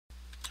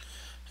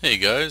Hey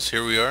guys,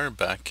 here we are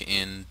back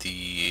in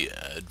the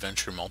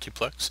Adventure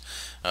Multiplex.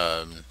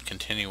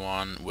 Continue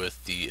on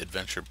with the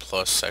Adventure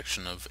Plus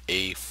section of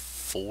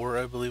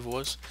A4, I believe it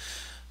was.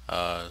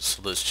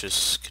 So let's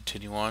just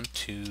continue on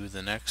to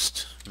the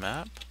next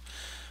map.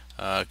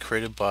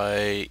 Created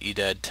by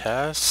Edad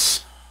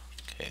Tas.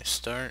 Okay,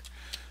 start.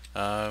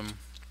 Um,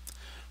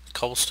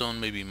 Cobblestone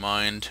may be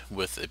mined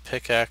with a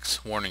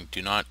pickaxe. Warning,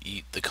 do not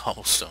eat the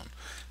cobblestone.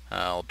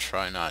 I'll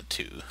try not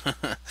to.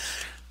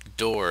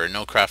 Door,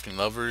 no crafting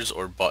levers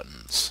or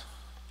buttons.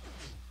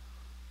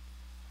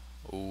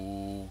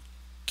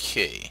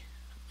 Okay.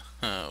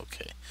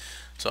 Okay.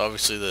 So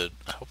obviously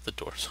I hope the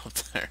door's up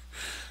there,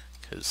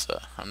 because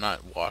I'm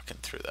not walking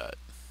through that.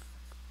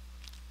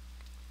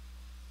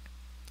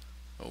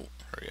 Oh,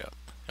 hurry up.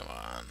 Come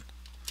on.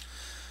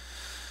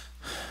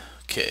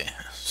 Okay,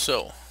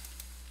 so.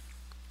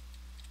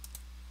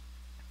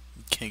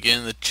 Can't get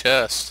in the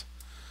chest.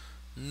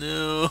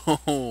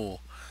 No.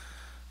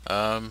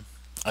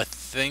 I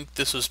think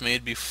this was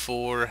made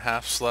before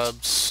half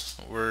slabs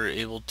were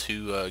able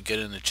to get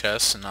in the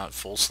chest and not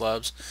full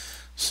slabs.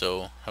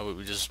 So how would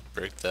we just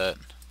break that?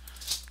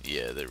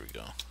 Yeah, there we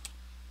go.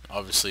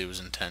 Obviously it was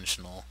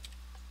intentional.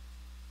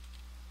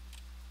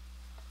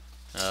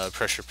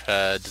 Pressure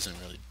pad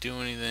doesn't really do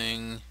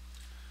anything.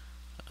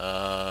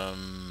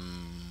 Okay.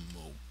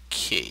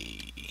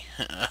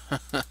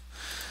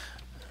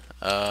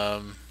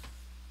 I'm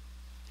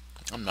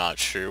not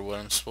sure what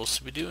I'm supposed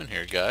to be doing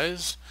here,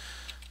 guys.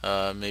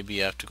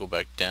 Maybe I have to go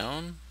back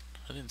down.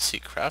 I didn't see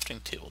a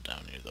crafting table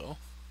down here, though.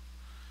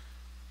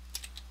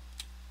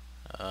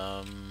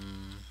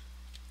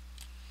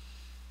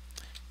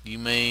 You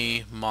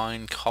may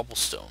mine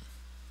cobblestone.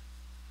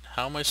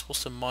 How am I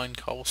supposed to mine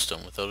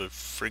cobblestone without a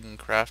friggin'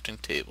 crafting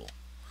table?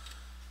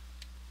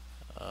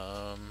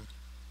 Hmm.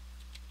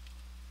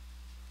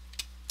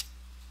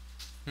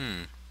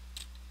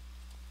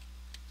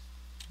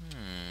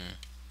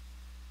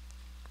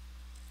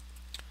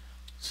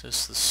 Is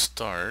this the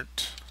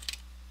start?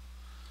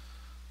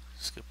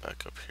 Let's get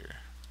back up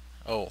here.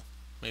 Oh,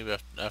 maybe I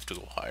have to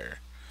go higher.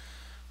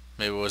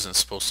 Maybe I wasn't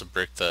supposed to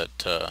break that,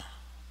 the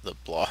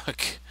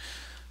block.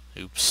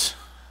 Oops.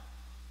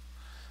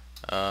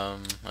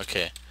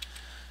 Okay.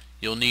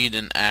 You'll need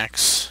an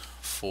axe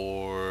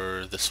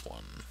for this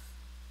one.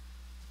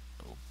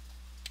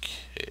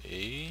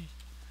 Okay.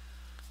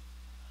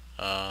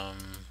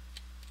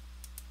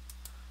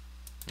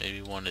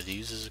 Maybe one of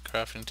these is a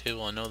crafting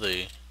table. I know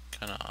they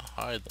kind of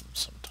hide them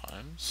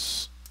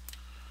sometimes.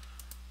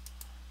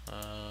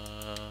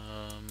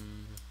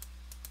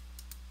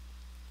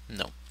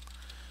 No.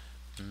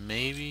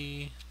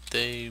 Maybe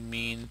they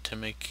mean to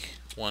make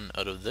one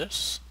out of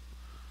this.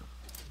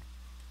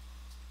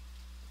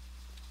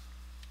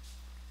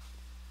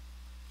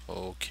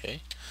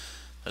 Okay.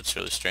 That's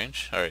really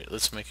strange. Alright,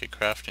 let's make a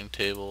crafting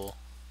table.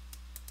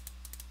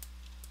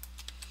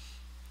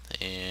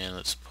 And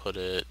let's put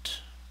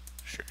it...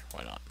 Sure,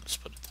 why not? Let's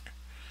put it there.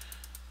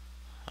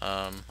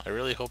 I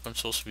really hope I'm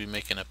supposed to be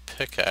making a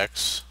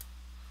pickaxe.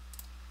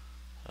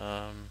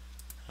 I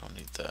don't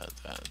need that,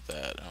 I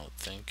don't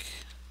think.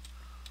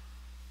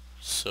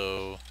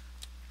 So...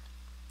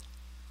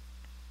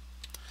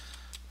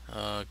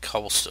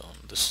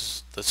 cobblestone.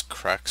 That's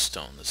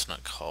crackstone, that's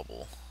not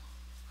cobble.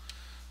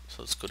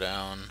 So let's go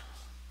down.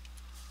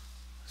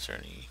 Is there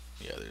any...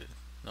 Yeah,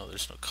 no,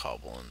 there's no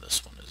cobble in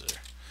this one, is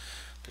there?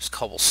 There's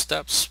cobble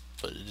steps,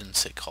 but it didn't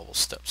say cobble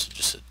steps, it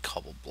just said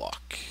cobble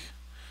block.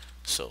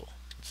 So,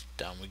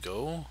 down we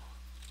go.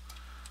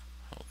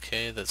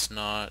 Okay, that's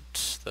not...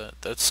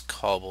 that's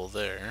cobble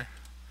there.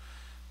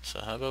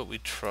 So how about we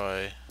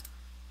try...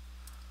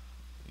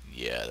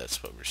 Yeah,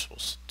 that's what we're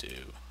supposed to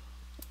do.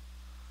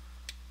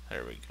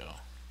 There we go.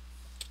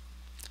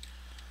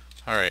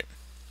 Alright.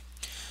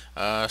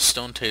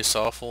 Stone tastes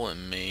awful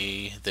and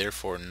may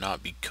therefore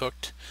not be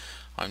cooked.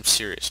 I'm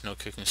serious, no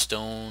cooking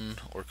stone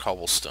or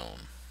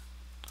cobblestone.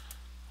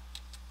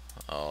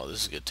 Oh,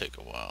 this is gonna take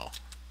a while.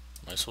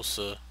 Am I supposed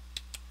to...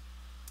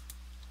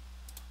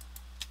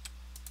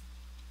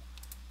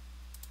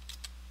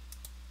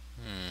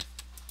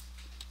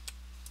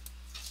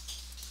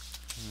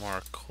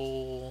 More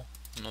coal.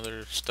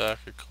 Another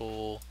stack of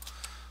coal.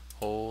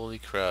 Holy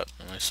crap,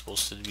 am I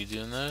supposed to be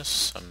doing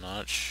this? I'm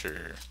not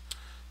sure.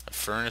 A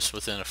furnace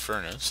within a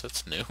furnace,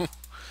 that's new.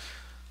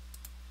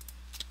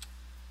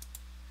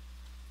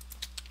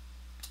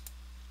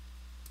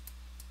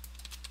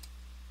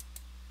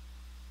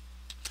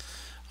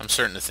 I'm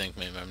starting to think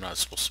maybe I'm not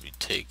supposed to be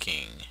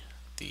taking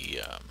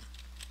the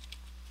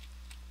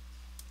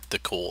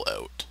coal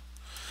out.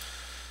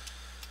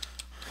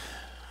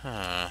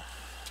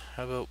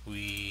 How about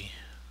we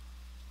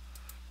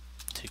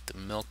take the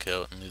milk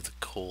out and leave the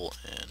coal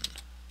in?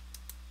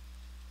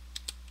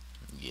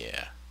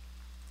 Yeah.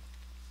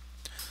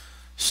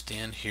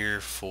 Stand here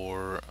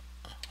for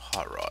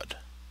hot rod.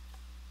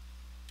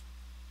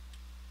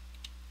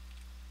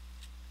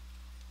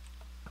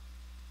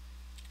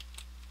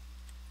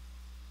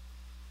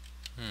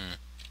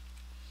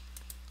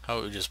 How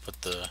about we just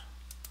put the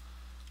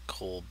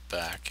coal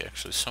back?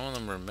 Actually, some of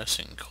them are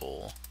missing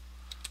coal.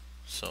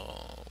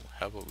 So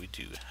how about we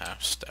do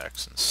half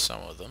stacks in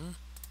some of them?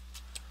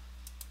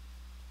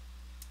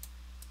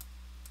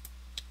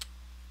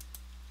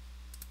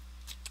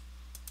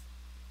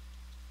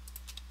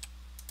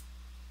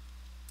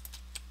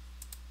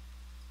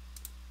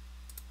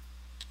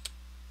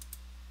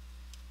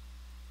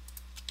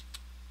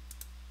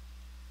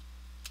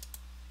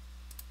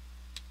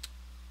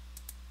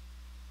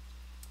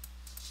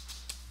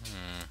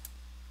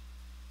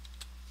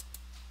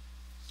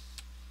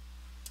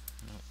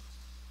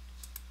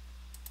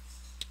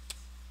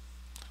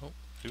 Oh,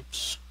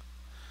 oops.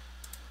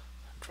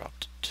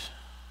 Dropped it.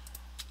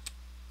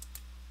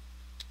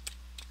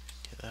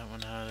 Okay, that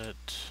one had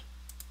it.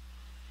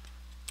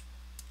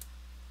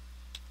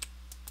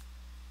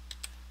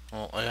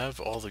 Well, I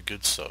have all the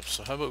good stuff,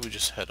 so how about we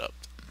just head up?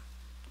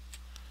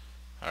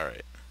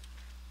 Alright.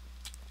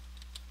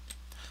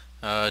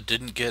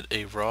 Didn't get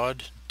a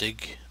rod.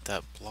 Dig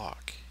that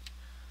block.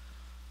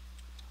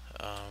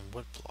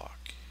 What block?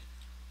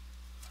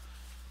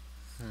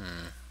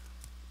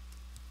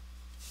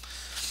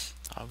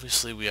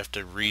 Obviously we have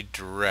to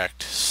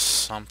redirect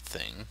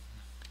something.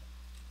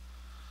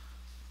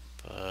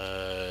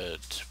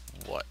 But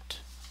what?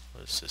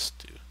 What does this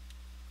do?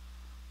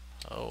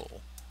 Oh.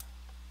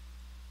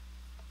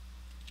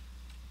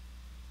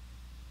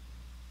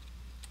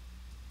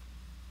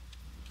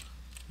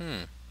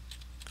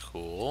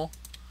 Cool.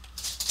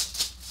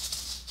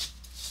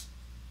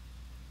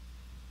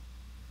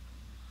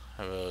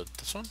 How about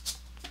this one?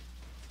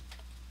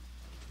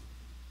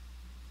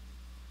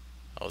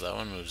 Oh, that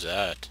one moves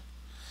that.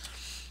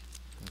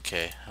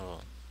 Okay, how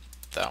about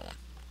that one?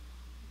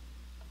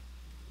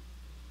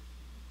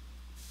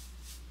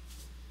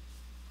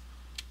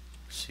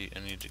 See, I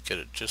need to get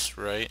it just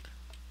right.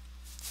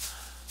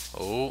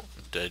 Oh,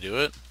 did I do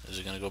it? Is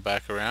it gonna go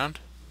back around?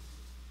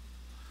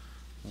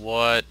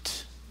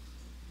 What?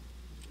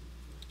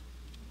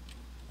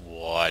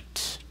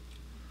 What?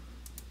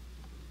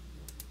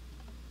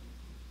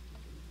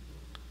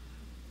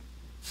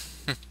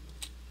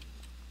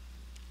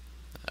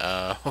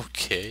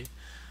 Okay.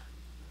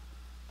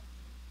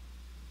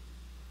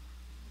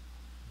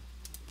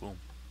 Boom.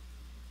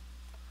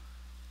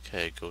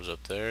 Okay, it goes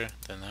up there,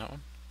 then that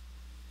one.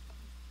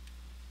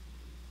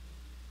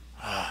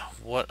 Ah,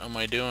 what am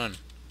I doing?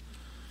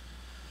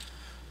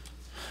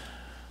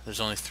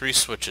 There's only 3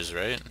 switches,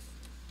 right?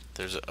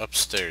 There's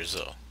upstairs,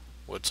 though.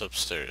 What's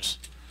upstairs?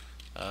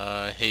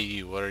 Hey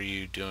you, what are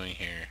you doing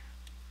here?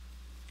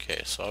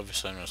 Okay, so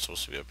obviously I'm not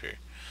supposed to be up here.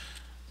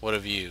 What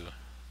of you?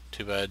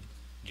 Too bad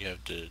you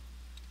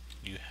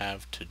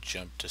have to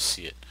jump to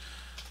see it.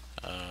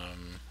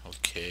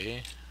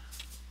 Okay.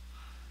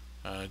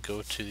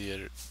 Go to the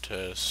other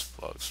test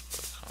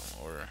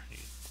blogs.com or you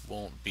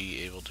won't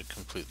be able to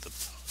complete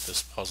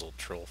this puzzle,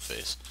 troll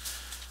face.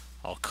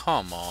 Oh,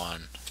 come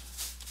on.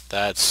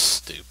 That's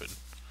stupid.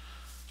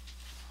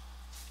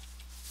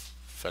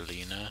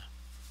 Felina.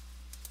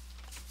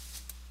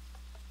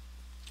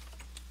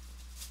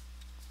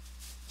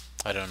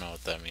 I don't know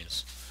what that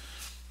means.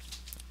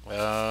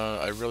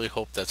 I really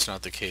hope that's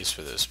not the case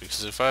for this,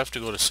 because if I have to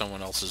go to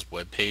someone else's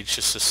webpage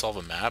just to solve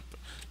a map,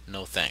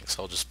 no thanks,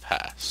 I'll just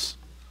pass.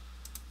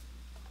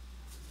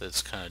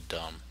 That's kind of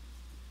dumb.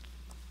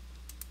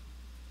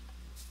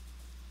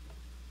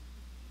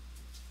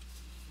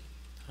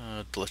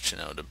 Glitching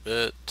out a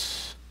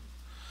bit.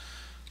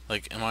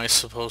 Like, am I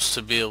supposed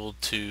to be able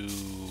to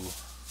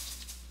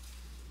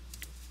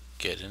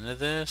get into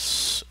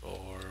this,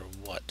 or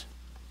what?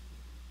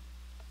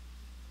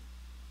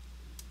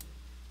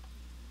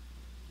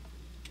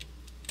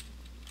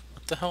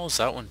 What the hell does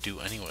that one do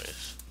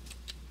anyways?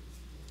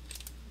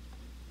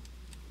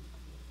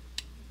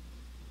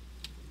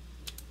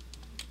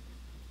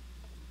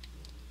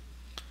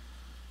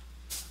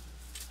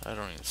 I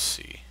don't even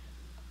see.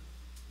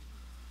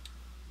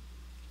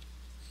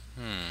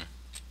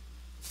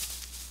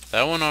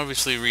 That one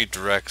obviously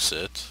redirects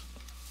it.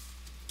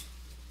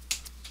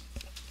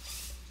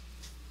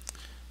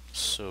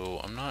 So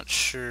I'm not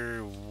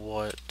sure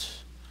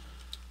what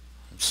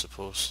I'm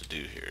supposed to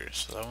do here.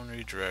 So that one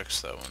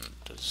redirects, that one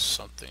does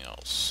something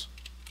else.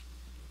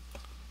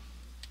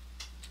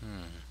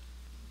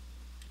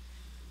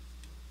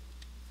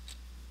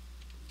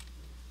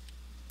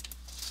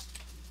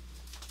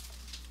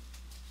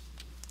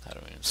 I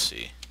don't even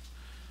see.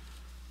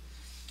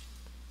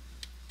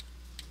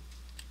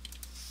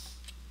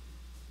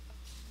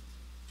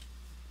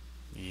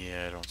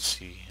 Yeah, I don't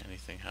see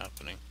anything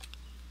happening.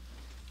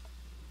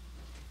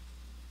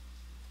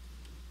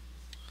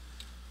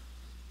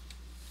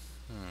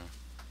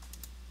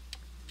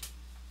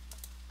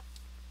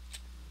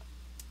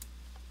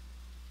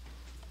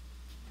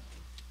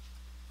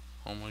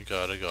 Oh my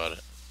god, I got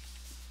it.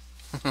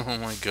 Oh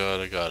my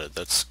god, I got it.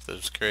 That's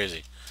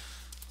crazy.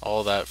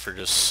 All that for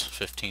just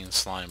 15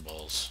 slime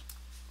balls.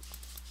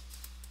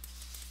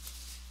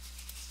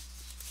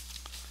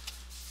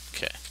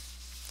 Okay,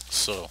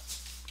 so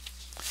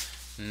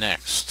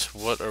next,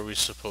 what are we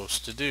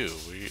supposed to do?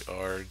 We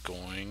are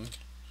going,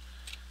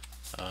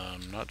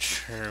 not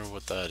sure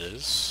what that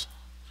is.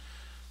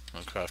 No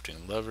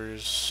crafting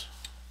levers.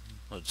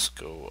 Let's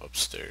go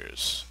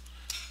upstairs.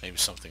 Maybe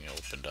something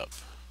opened up.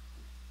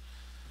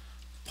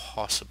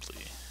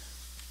 Possibly.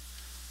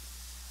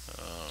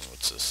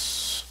 What's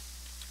this?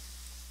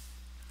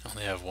 I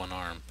only have one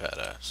arm.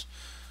 Badass.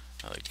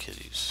 I like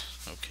kitties.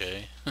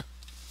 Okay.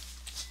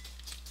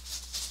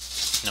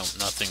 Nope,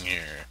 nothing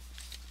here.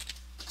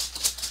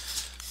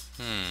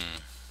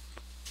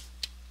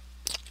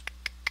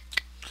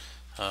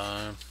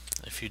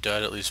 If you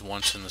died at least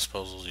once in this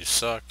puzzle, you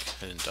suck.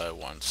 I didn't die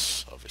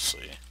once,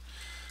 obviously.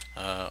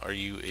 Are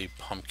you a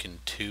pumpkin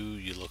too?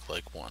 You look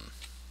like one.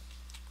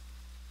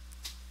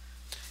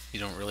 You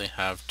don't really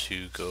have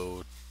to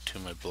go to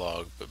my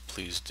blog, but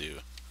please do.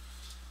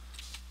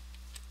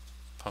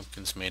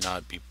 Pumpkins may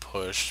not be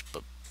pushed,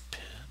 but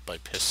by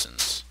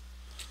pistons.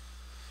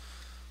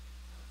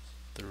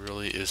 There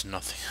really is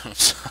nothing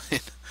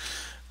outside.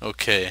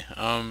 Okay,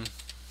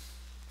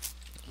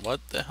 what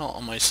the hell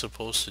am I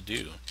supposed to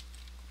do?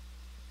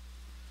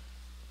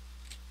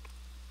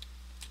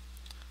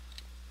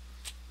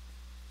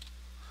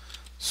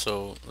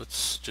 So,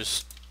 let's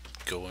just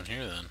go in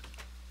here then.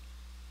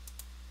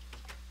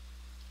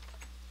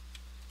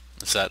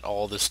 Is that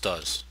all this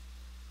does?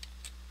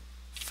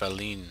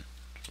 Feline.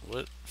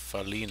 What?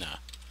 Felina.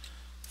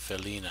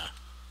 Felina.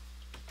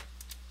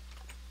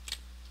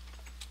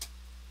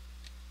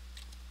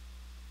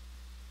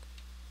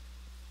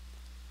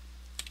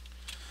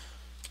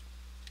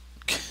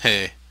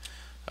 Okay.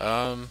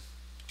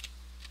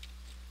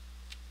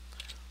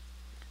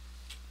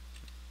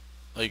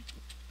 Like,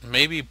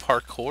 maybe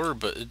parkour,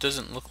 but it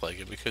doesn't look like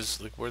it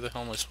because, like, where the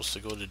hell am I supposed to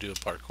go to do a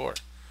parkour?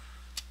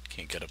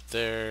 Can't get up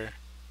there.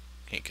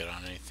 Can't get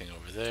on anything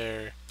over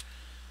there.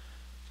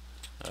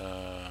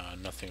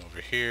 Nothing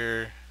over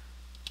here.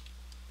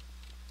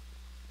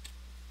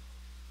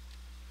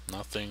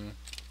 Nothing.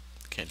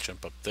 Can't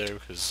jump up there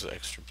because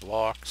extra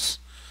blocks.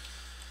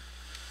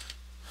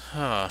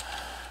 Huh.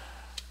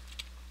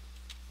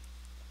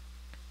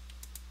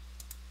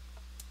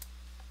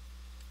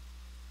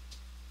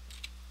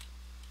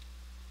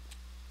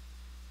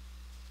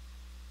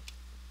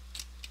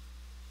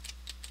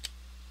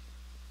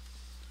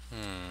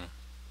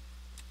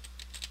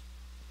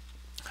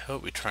 How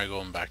about we try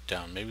going back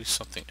down? Maybe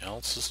something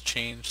else has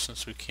changed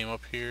since we came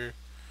up here,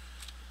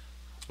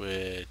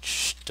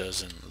 which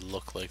doesn't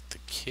look like the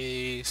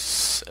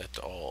case at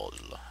all.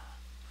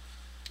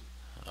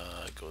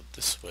 Go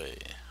this way.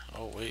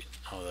 Oh wait,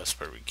 oh that's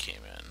where we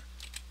came in.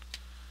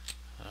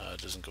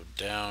 It doesn't go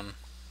down.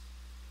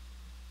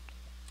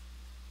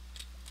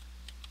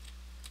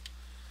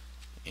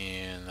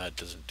 And that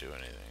doesn't do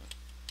anything.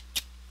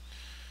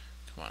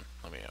 Come on,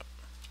 let me up.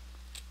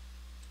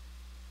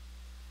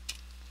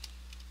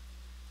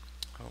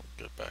 Oh,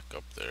 get back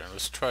up there.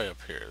 Let's try up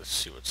here. Let's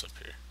see what's up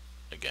here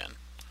again.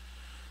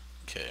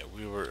 Okay,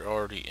 we were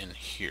already in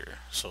here,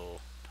 so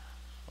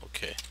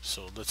okay,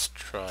 so let's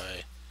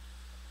try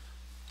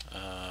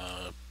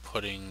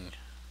putting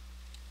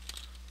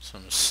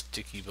some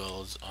sticky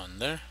balls on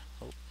there.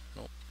 Oh,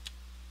 no.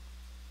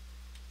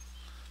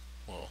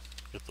 Well,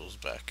 get those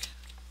back.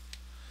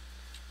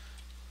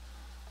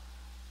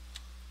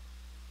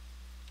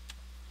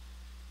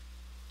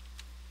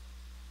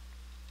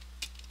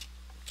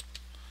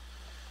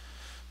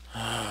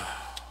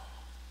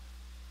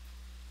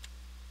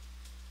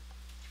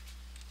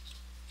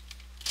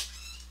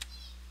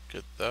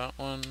 Get that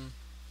one,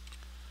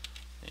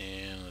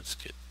 and let's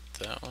get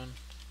that one.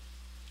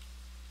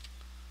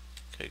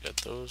 Okay, got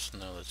those.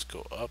 Now let's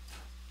go up.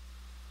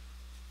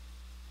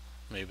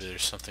 Maybe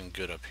there's something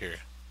good up here.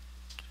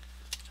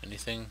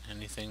 Anything?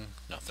 Anything?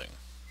 Nothing.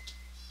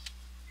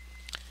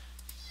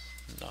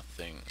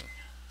 Nothing.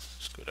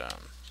 Let's go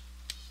down.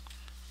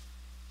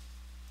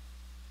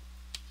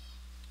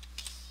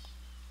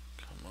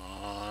 Come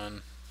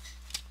on.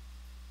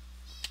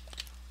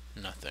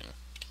 Nothing.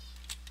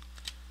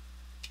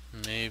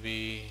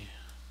 Maybe,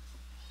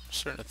 I'm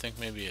starting to think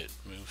maybe it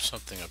moves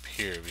something up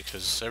here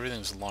because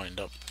everything's lined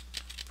up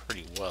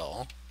pretty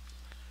well.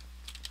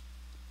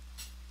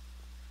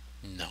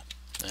 No,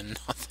 and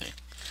nothing.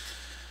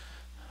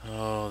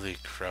 Holy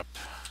crap.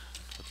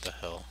 What the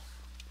hell?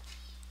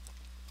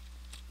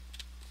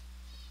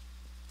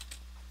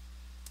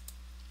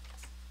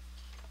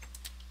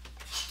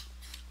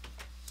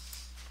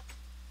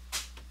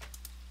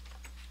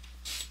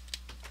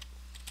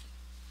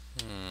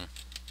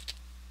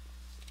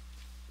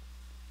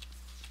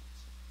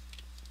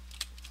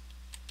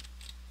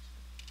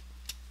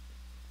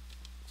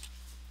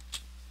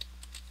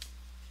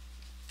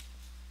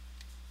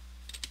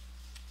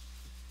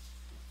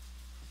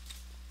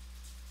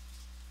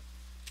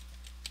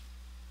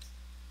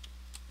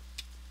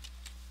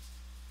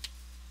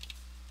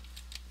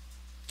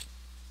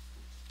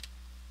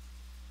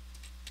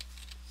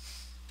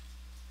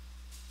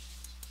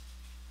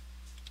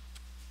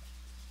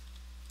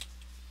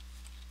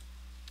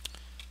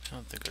 I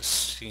don't think I've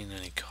seen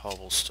any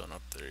cobblestone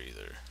up there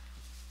either.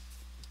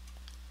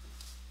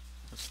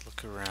 Let's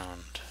look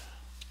around.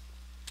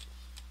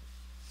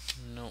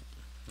 Nope,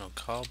 no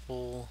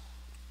cobble.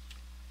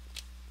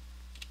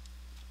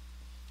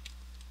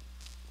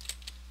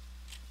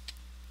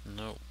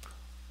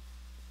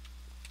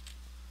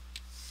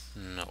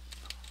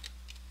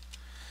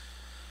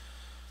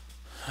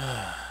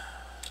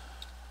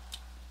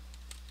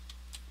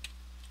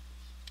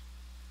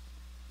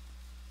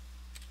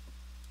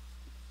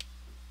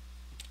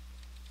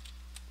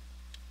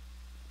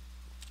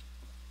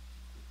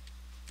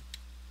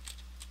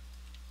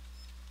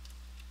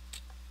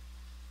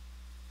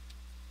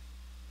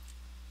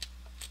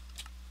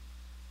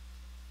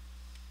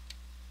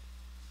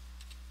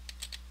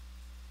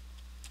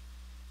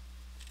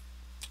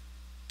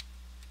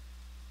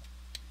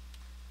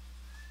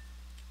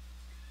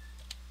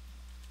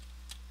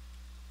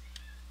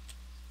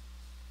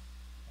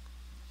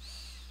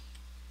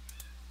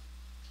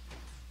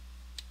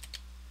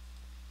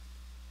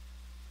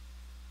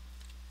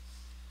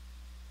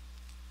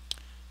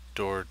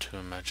 door to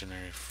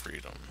imaginary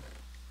freedom.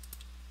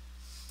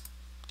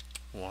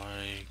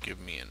 Why give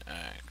me an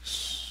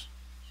axe?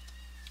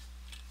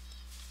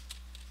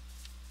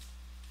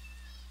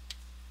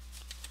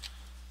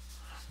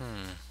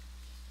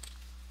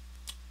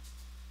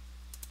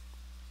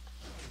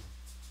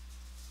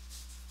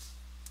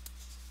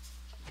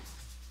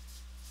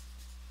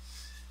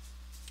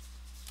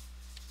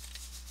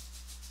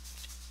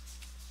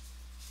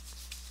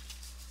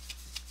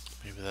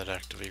 Maybe that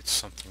activates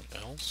something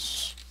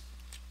else?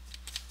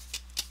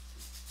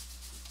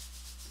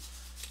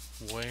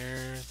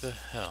 Where the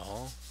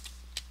hell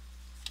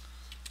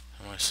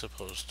am I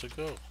supposed to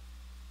go?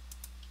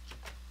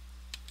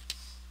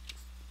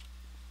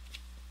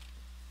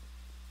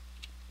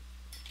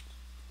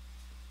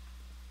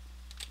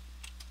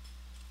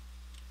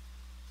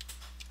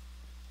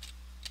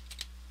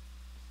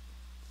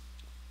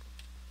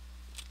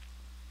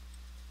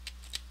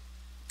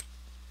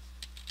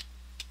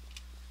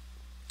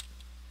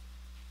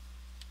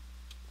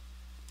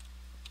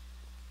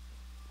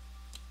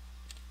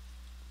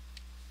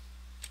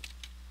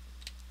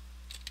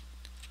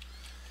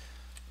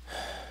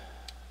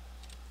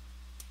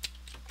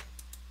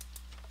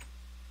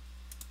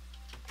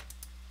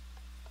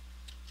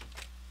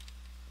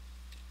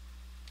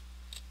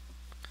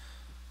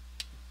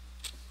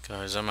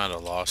 Guys, I'm at a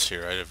loss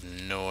here. I have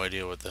no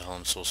idea what the hell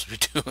I'm supposed to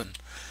be doing.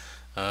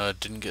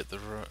 Didn't get the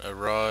a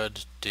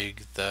rod.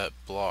 Dig that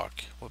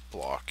block. What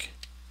block?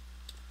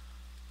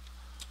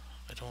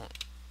 I don't...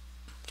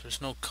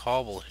 There's no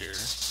cobble here.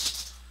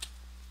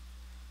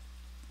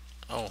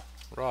 Oh,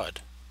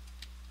 rod.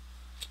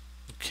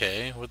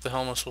 Okay, what the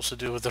hell am I supposed to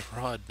do with the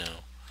rod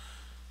now?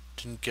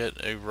 Didn't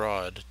get a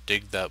rod.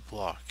 Dig that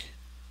block.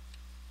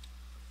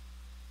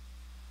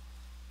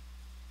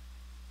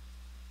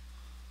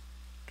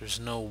 There's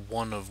no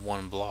one of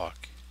one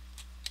block.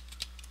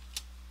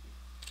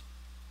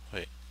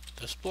 Wait,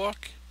 this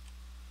block?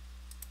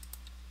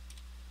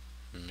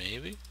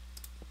 Maybe?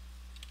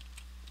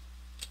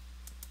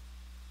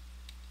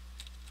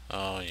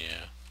 Oh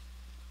yeah.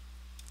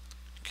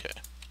 Okay.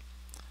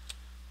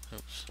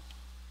 Oops.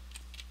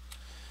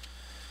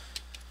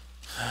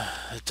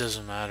 It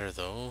doesn't matter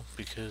though,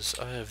 because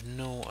I have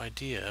no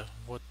idea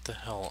what the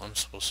hell I'm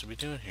supposed to be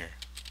doing here.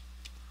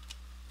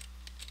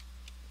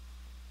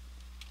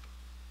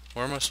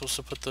 Where am I supposed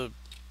to put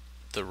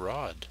the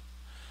rod?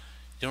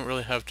 You don't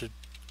really have to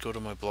go to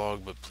my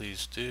blog, but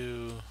please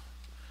do.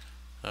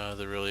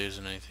 There really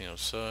isn't anything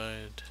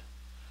outside.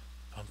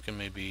 Pumpkin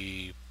may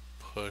be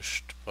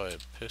pushed by a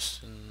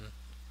piston.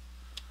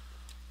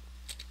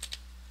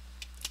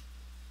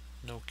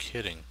 No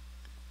kidding.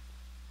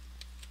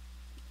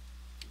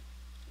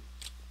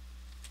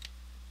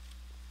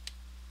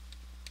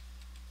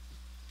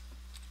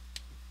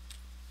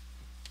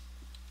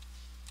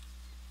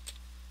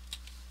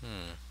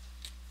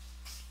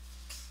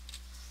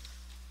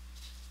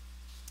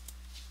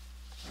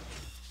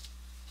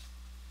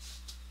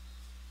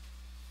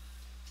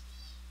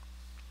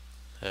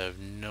 I have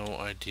no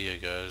idea,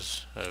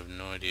 guys. I have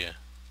no idea.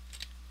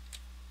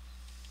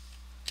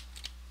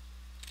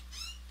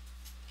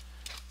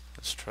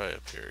 Let's try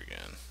up here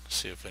again.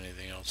 See if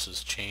anything else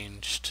has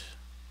changed.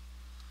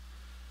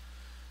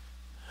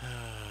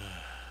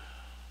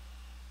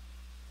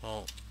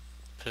 Well,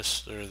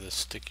 or the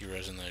sticky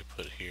resin that I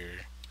put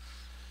here.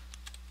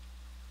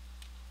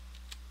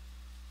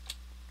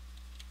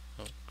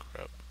 Oh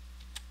crap.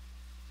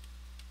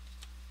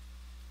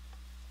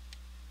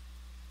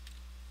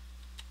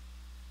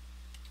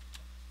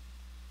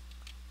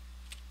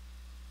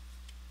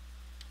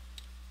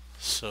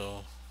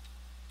 So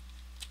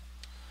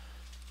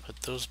put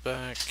those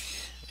back,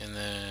 and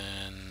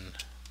then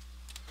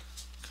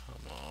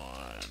come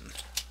on,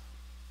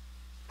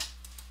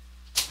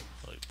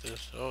 like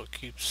this. Oh, it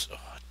keeps. Oh,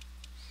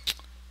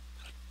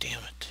 God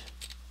damn it!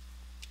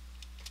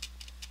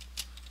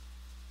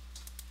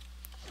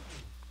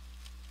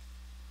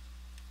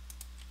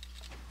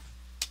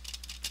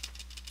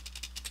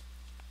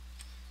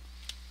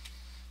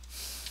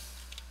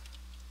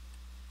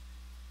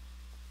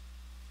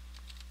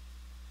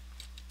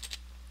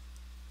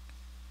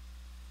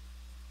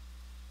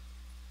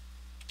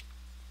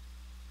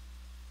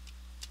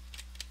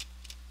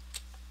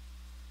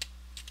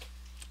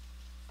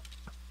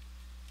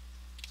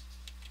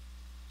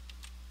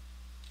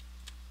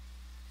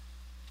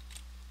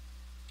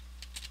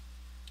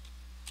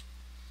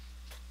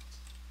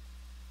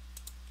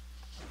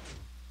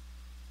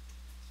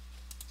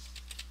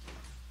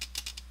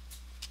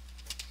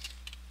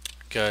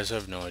 Guys, I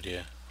have no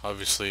idea.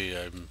 Obviously,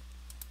 I'm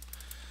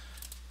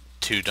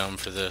too dumb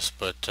for this,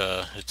 but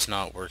it's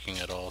not working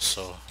at all,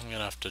 so I'm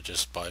gonna have to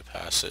just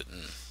bypass it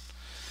and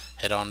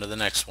head on to the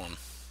next one.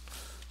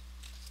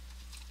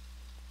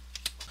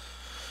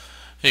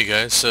 Hey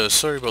guys,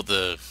 sorry about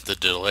the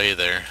delay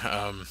there.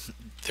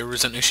 There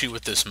was an issue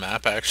with this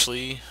map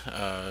actually,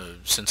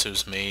 since it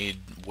was made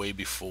way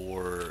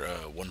before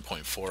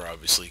 1.4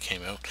 obviously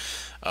came out.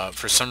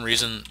 For some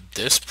reason,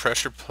 this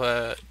pressure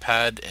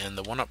pad and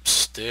the one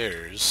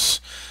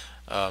upstairs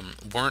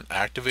weren't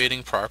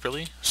activating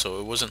properly, so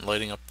it wasn't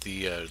lighting up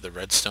the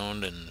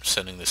redstone and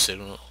sending the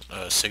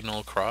signal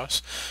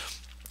across,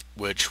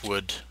 which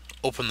would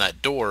open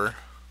that door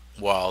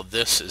while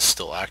this is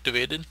still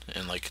activated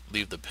and like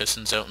leave the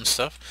pistons out and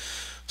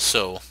stuff.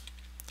 So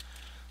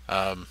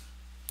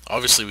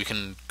obviously we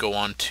can go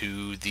on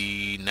to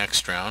the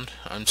next round.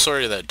 I'm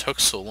sorry that it took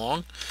so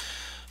long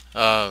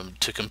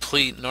to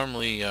complete.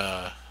 Normally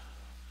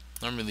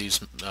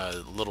these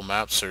little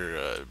maps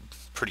are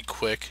pretty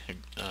quick.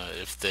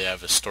 If they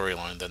have a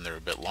storyline, then they're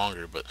a bit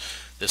longer, but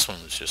this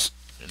one was just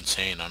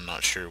insane. I'm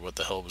not sure what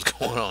the hell was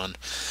going on.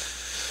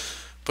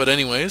 But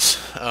anyways,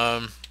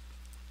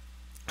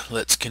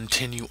 let's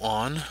continue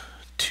on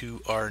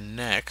to our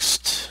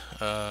next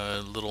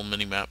little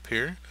mini map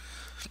here.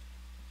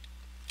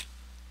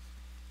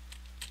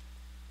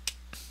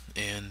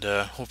 And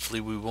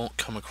hopefully we won't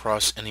come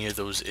across any of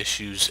those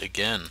issues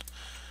again,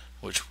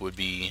 which would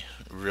be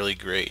really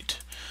great.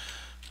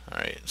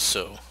 Alright,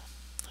 so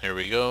here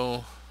we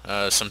go.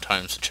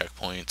 Sometimes the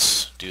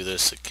checkpoints do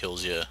this, it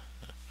kills you.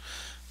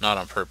 Not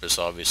on purpose,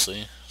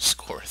 obviously.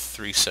 Score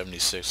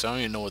 376. I don't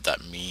even know what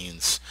that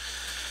means.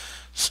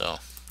 So,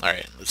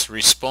 alright, let's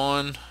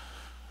respawn.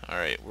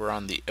 Alright, we're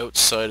on the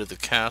outside of the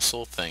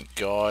castle, thank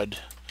God.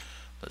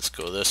 Let's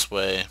go this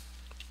way.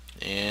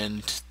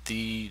 And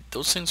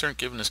those things aren't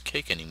giving us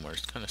cake anymore.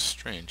 It's kind of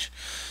strange.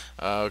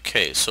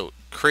 Okay, so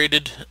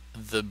created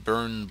the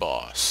burn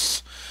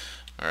boss.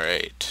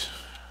 Alright.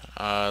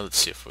 Let's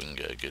see if we can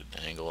get a good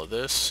angle of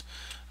this.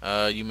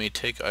 You may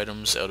take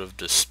items out of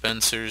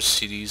dispensers.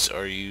 CDs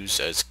are used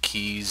as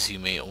keys. You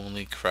may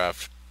only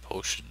craft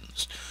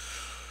potions.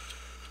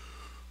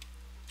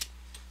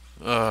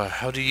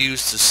 How to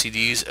use the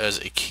CDs as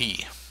a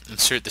key.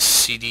 Insert the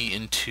CD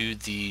into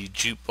the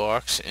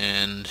jukebox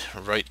and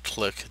right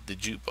click the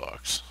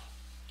jukebox.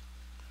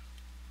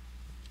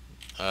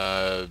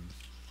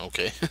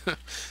 Okay.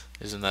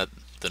 Isn't that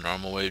the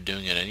normal way of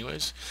doing it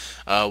anyways?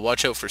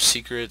 Watch out for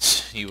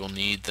secrets. You will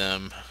need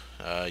them.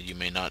 You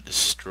may not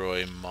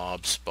destroy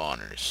mob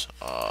spawners.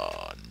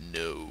 Oh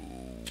no.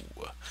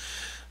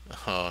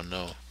 Oh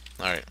no.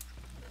 Alright.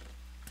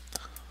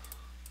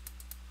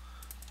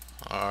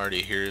 I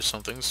already hear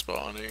something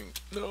spawning.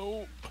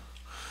 No.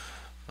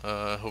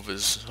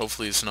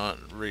 Hopefully it's not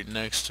right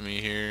next to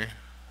me here.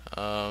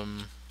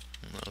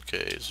 Okay,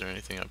 is there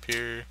anything up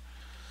here?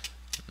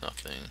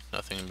 Nothing.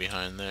 Nothing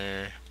behind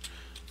there.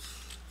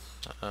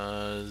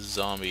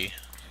 Zombie.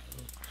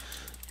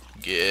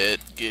 Get.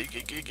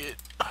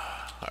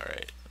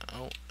 Alright.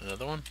 Oh,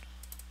 another one?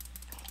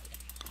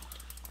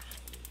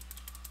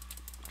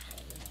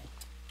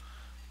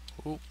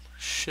 Oh,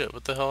 shit,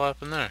 what the hell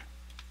happened there?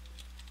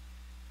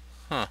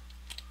 Huh.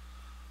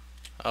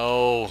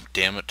 Oh,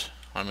 damn it.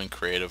 I'm in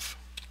creative.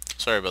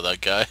 Sorry about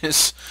that,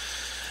 guys.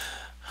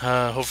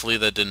 Hopefully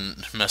that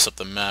didn't mess up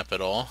the map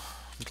at all.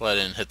 I'm glad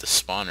I didn't hit the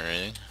spawn or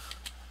anything.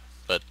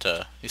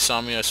 But you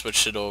saw me, I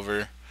switched it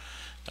over.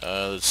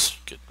 Let's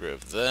get rid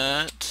of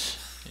that.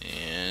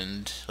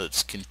 And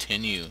let's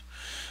continue.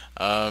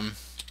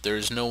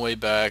 There's no way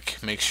back.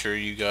 Make sure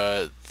you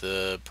got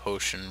the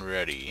potion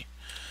ready.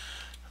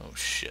 Oh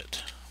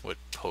shit. What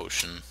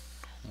potion?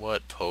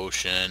 What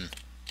potion?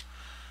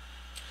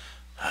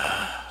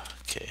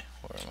 Okay,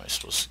 where am I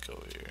supposed to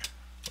go here?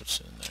 What's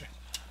in there?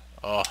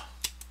 Oh.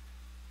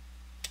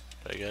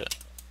 Did I get it?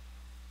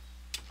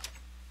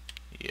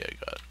 Yeah, I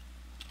got it.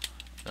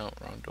 No,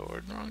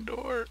 wrong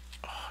door.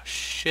 Oh,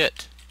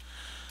 shit.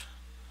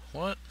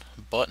 What?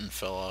 Button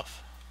fell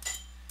off.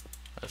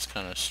 That's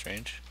kind of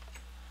strange.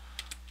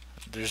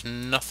 There's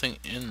nothing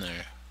in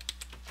there.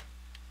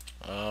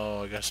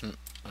 Oh, I guess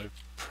I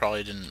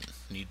probably didn't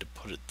need to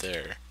put it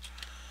there.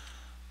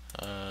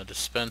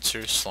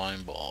 Dispenser,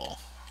 slime ball.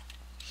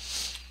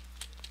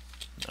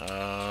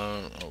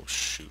 Oh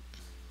shoot.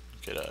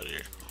 Get out of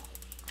here.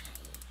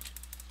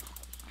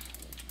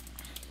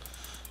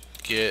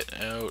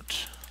 Get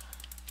out.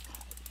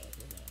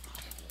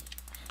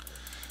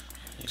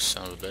 You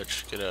son of a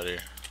bitch. Get out of here.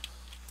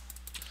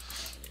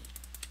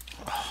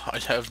 Oh, I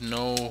have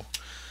no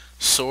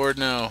sword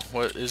now.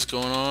 What is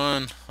going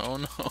on? Oh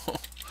no.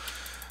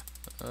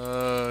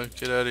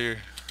 Get out of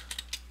here.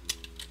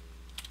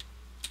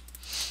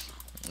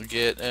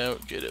 Get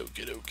out.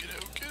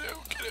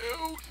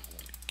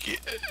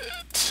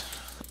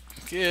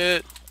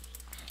 Get.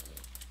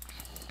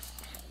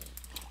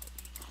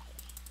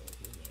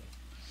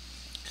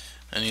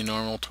 Any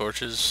normal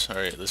torches?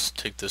 Alright, let's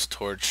take this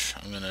torch.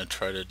 I'm gonna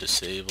try to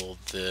disable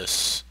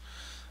this.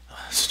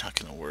 It's not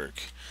gonna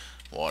work.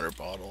 Water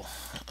bottle.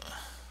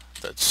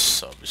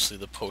 That's obviously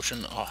the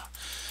potion. Oh,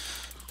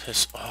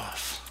 piss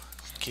off.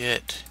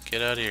 Get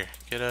out of here.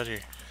 Get out of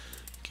here.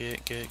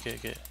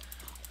 Get.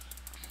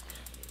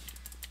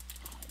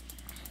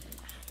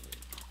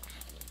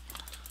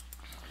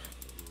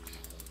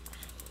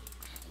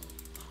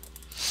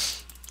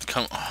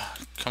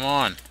 Come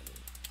on.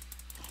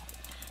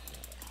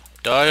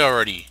 Die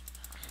already.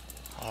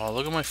 Oh,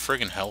 look at my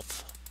friggin'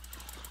 health.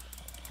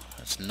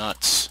 That's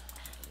nuts.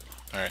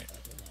 Alright.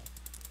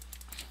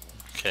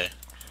 Okay.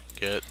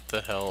 Get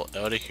the hell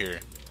out of here.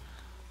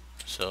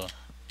 So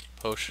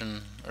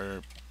potion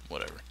or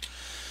whatever.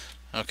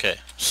 Okay,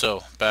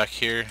 so back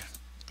here.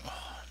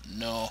 Oh,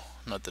 no,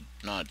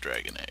 not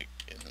dragon egg.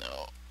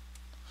 No.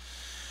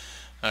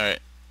 All right.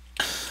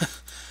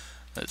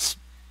 Let's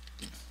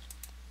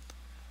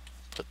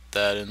put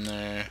that in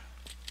there.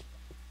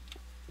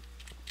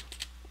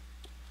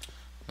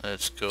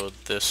 Let's go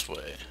this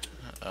way.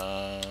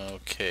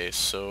 Okay,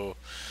 so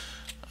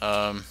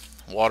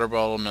water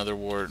bottle, nether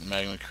wart,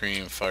 magma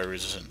cream, fire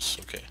resistance.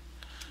 Okay,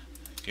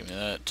 give me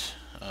that.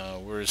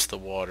 Where's the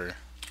water?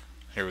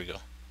 Here we go.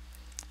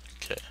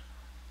 Okay.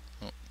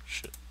 Oh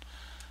shit.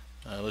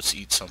 Let's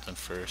eat something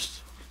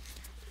first.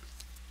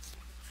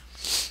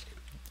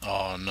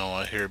 Oh no,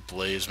 I hear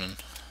Blazeman.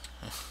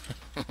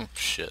 Oh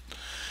shit.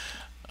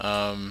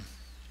 Magma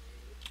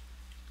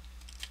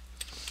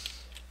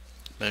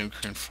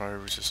cream, fire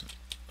resistant.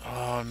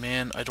 Oh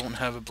man, I don't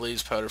have a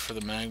blaze powder for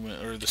the magma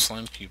or the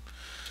slime cube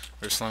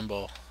or slime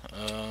ball.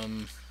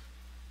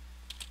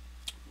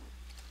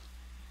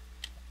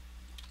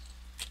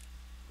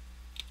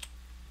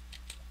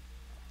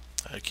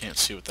 I can't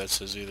see what that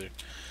says either.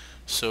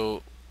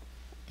 So,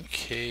 in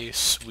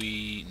case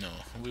we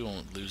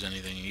won't lose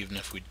anything even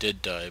if we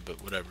did die,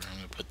 but whatever. I'm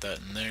gonna put that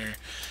in there.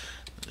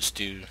 Let's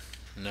do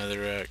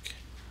netherrack,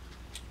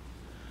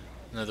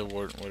 nether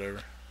wart,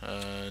 whatever.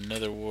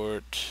 Nether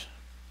wart.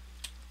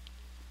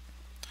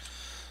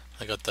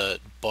 I got that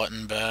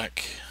button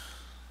back,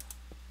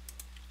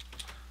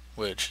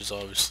 which is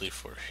obviously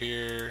for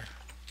here.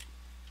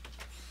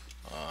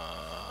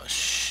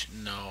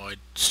 No, I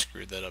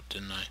screwed that up,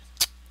 didn't I?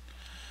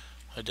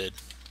 I did.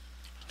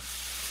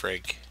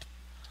 Frig.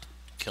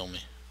 Kill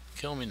me.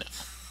 Kill me now.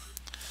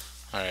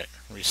 Alright,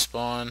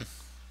 respawn.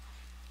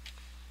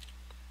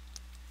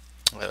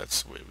 Well,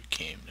 that's the way we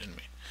came, didn't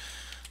we?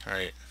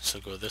 Alright, so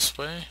go this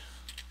way.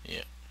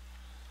 Yeah.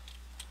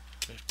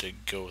 We have to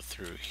go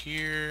through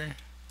here.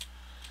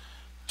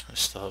 I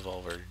still have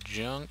all of our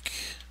junk.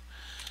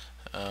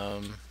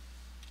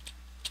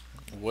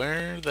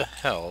 Where the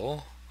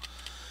hell?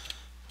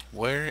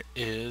 Where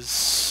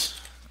is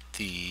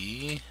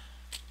the...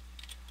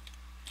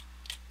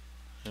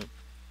 Oh,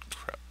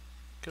 crap.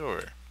 Get over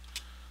here.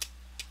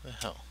 What the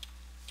hell?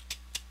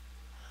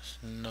 There's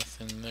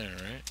nothing there,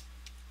 right?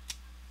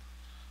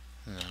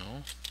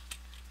 No.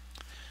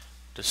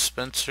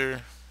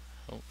 Dispenser.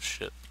 Oh,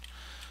 shit.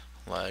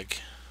 Lag.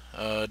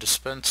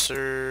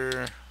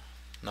 Dispenser.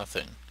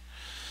 Nothing.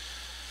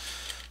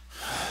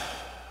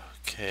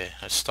 Okay,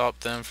 I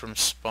stopped them from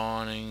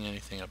spawning.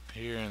 Anything up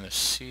here in the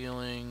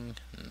ceiling?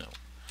 No.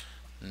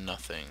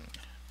 Nothing.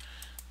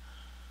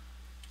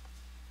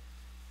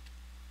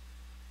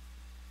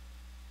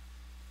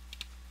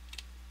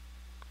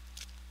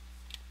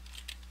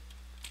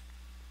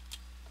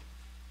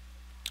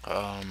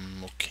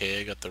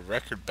 Okay, I got the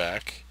record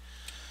back.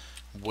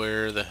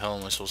 Where the hell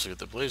am I supposed to get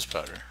the blaze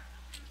powder?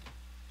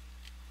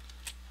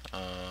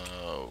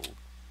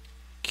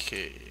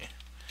 Okay.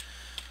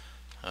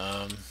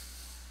 I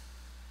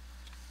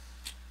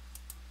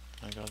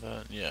got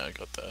that? Yeah, I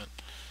got that.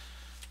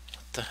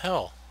 What the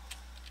hell?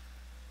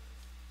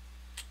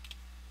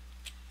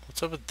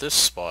 What's up with this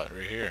spot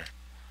right here?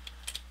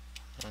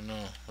 I don't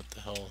know what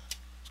the hell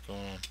is going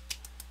on.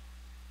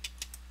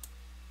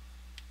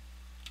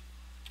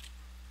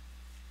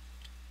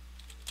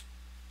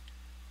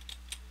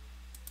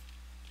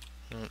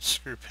 Oh,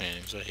 screw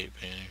paintings. I hate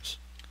paintings.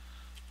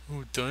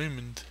 Oh,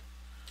 diamond.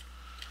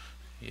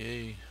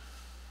 Yay.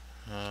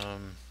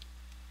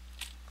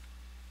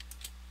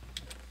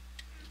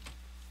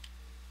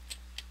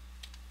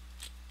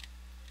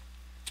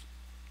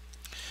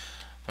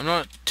 I'm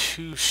not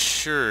too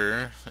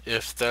sure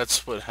if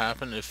that's what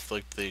happened, if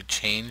like they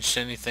changed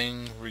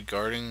anything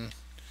regarding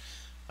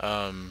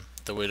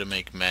the way to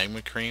make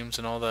magma creams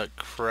and all that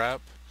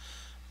crap,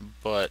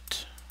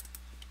 but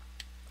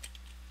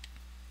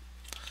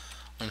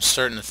I'm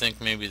starting to think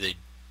maybe they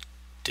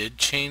did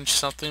change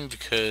something,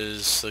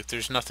 because like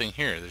there's nothing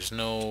here. There's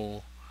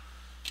no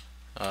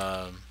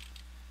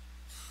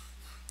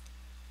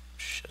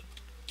shit.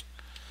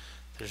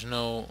 There's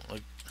no,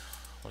 like,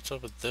 what's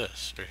up with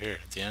this right here,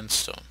 the end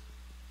stone?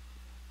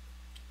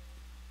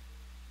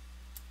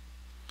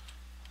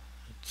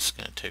 It's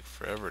gonna take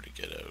forever to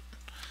get out,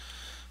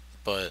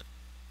 but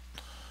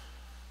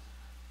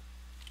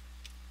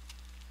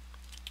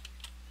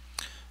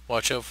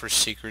watch out for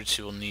secrets,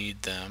 you will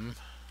need them.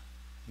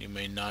 You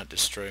may not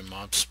destroy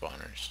mob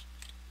spawners.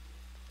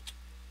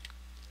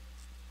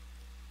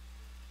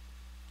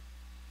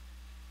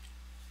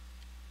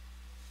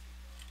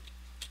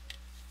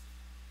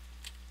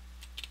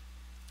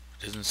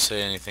 It doesn't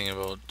say anything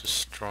about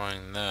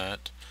destroying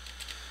that.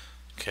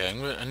 Okay,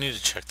 I need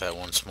to check that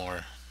once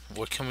more.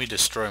 What can we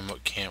destroy and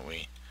what can't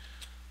we?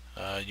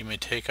 You may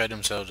take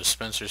items out of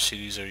dispenser.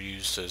 CDs are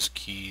used as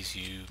keys.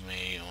 You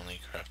may only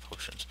craft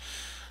potions.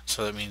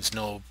 So that means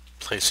no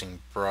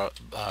placing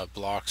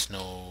blocks,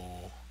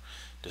 no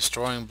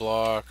destroying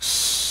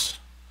blocks.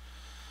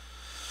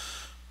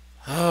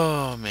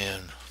 Oh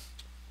man.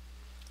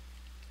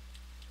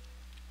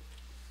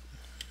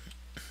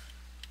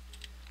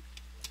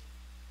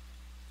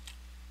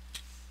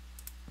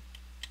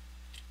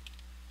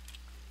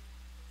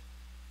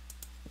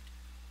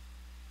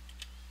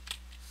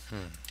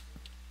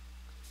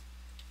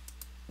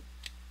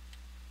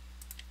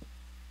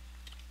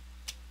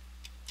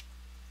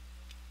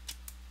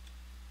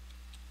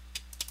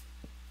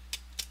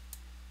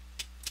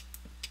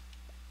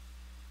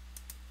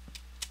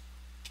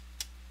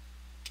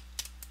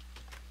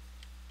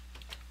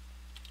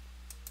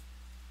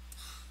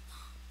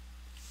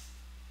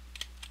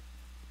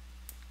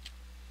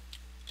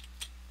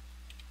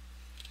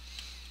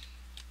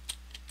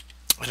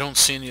 don't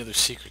see any other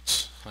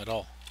secrets at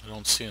all. I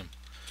don't see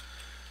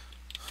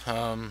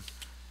them.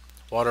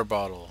 Water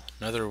bottle,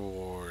 nether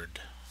wart,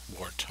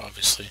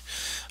 obviously.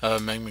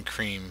 Magma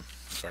cream,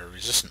 fire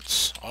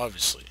resistance,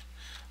 obviously.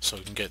 So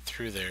we can get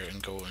through there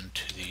and go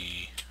into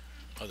the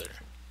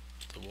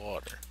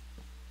water.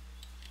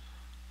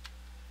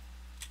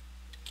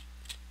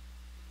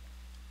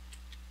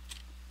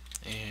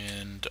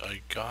 And I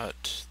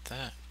got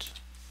that.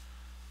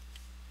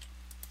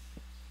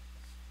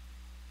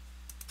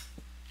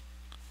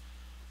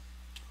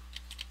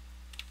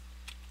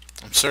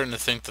 I'm starting to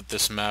think that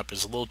this map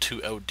is a little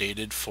too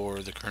outdated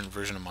for the current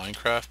version of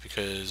Minecraft,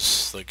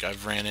 because like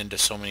I've ran into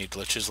so many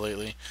glitches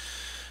lately.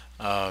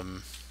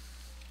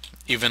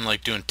 Even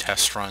like doing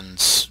test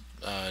runs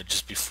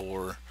just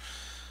before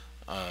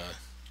a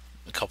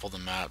couple of the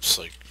maps,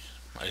 like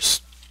I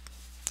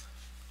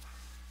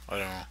don't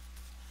know.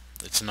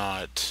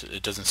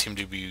 It doesn't seem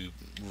to be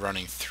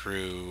running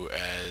through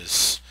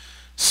as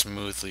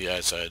smoothly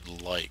as I'd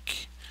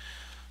like.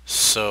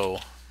 So,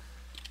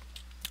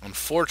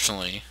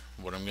 unfortunately,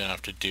 what I'm going to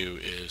have to do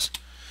is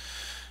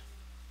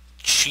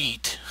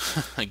cheat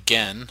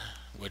again,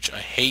 which I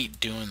hate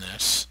doing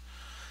this.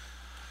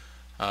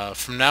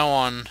 From now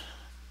on,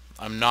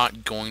 I'm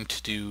not going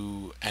to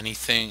do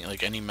anything,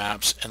 like any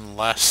maps,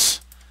 unless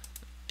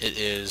it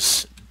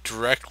is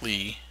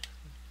directly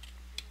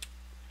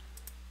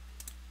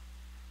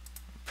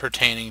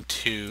pertaining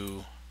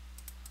to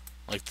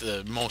like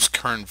the most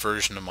current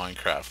version of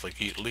Minecraft,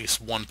 like at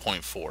least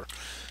 1.4,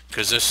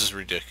 because this is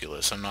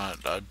ridiculous.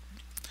 I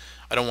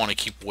don't want to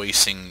keep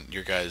wasting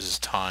your guys'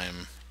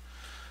 time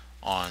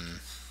on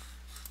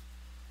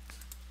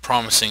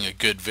promising a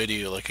good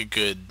video, like a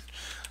good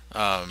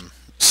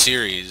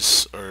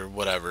series or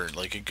whatever,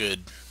 like a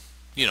good,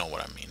 you know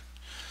what I mean.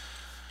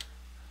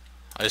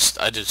 I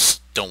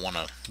just don't want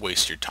to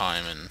waste your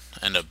time and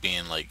end up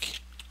being like,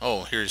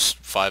 oh, here's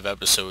 5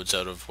 episodes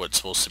out of what's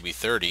supposed to be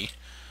 30,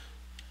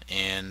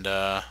 and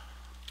that's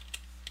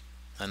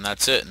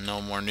it.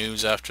 No more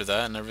news after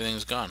that, and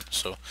everything's gone.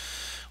 So,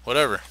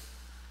 whatever.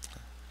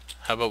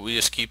 How about we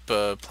just keep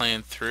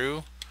playing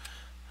through?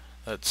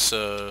 That's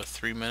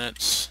 3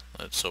 minutes.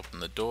 Let's open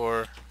the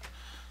door.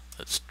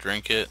 Let's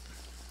drink it.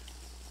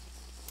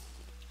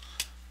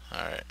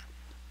 Alright.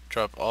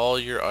 Drop all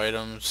your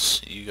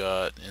items you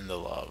got in the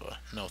lava.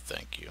 No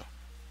thank you.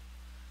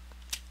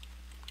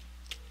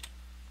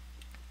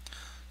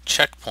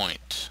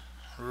 Checkpoint.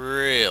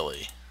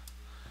 Really?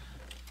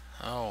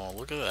 Oh,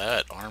 look at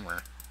that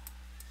armor.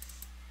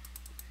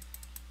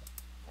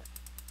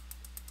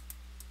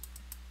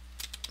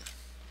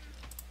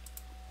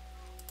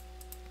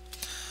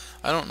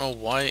 I don't know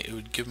why it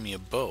would give me a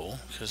bow,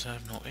 because I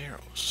have no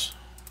arrows.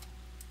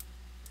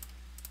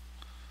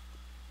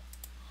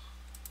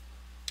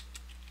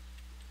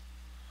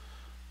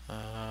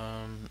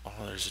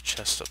 Oh, there's a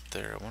chest up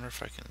there. I wonder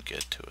if I can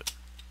get to it.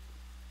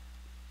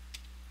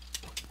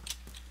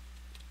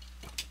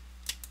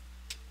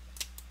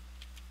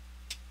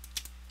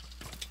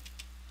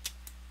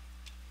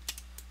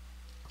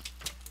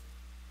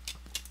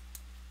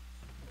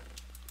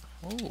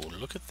 Oh,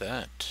 look at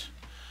that.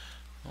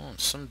 Oh,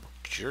 some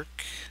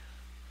jerk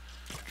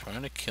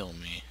trying to kill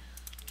me.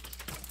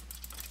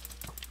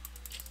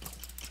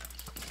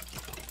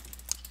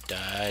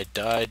 Die,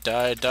 die,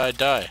 die, die,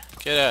 die.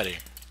 Get out of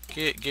here.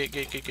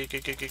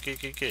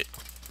 Get.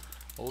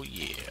 Oh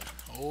yeah.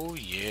 Oh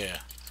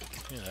yeah.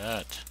 Look at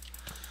that.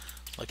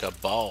 Like a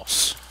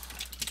boss.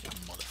 You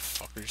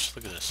motherfuckers.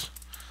 Look at this.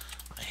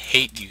 I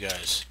hate you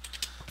guys.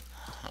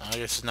 I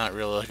guess it's not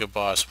really like a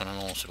boss when I'm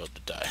almost about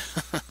to die.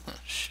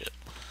 Shit.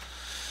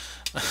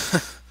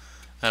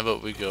 How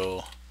about we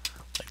go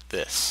like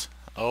this?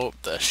 Oh,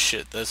 that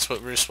shit. That's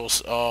what we're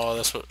supposed to... Oh,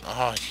 that's what...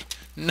 Oh,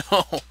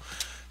 no!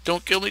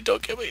 Don't kill me,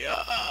 don't kill me!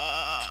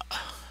 Ah!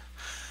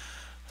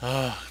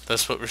 Oh,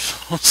 that's what we're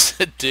supposed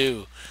to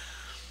do.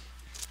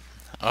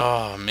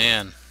 Oh,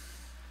 man.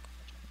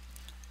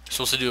 We're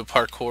supposed to do a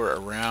parkour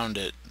around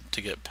it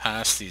to get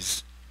past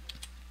these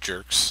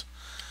jerks.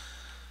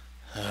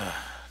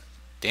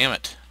 Damn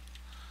it.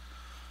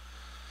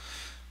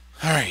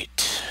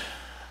 Alright.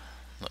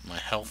 Let my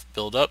health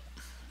build up.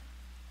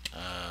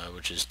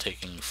 Which is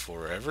taking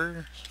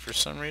forever for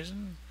some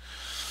reason.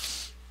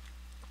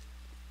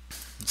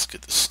 Let's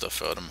get this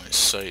stuff out of my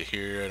sight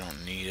here. I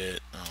don't need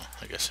it. Oh,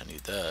 I guess I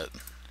need that.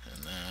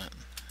 And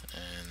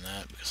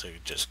that because I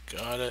just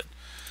got it.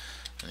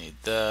 I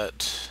need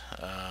that.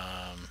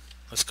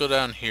 Let's go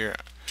down here.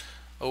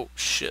 Oh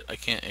shit, I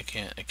can't.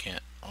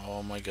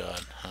 Oh my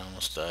god, I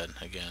almost died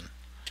again.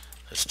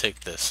 Let's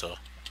take this, so.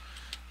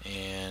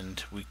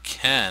 And we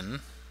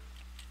can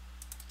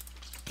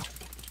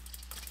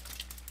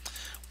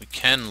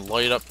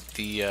light up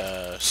the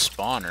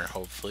spawner,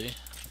 hopefully,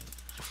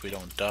 if we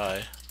don't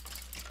die.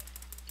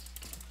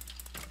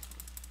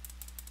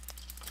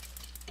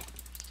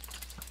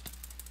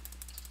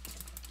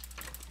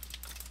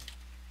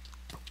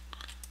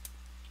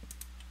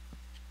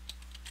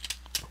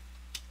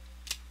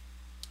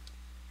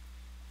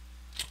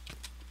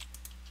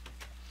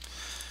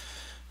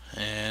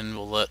 And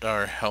we'll let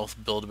our health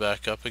build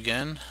back up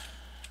again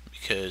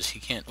because he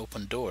can't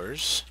open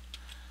doors.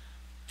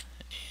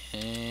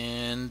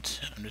 And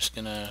I'm just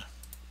gonna,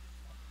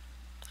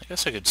 I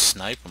guess I could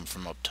snipe him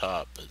from up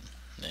top, but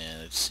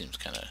man, it seems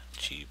kind of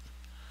cheap.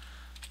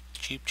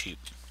 Cheap.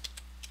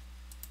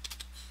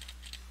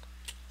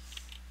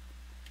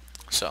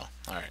 So,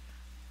 alright.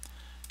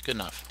 Good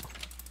enough.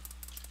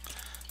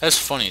 That's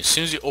funny, as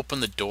soon as you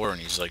open the door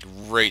and he's like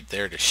right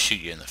there to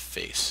shoot you in the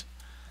face.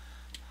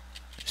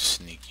 You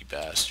sneaky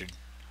bastard.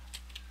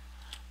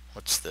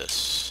 What's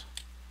this?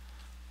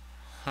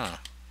 Huh.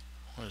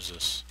 What is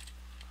this?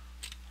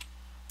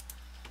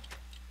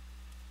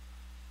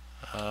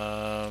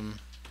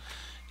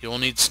 You'll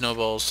need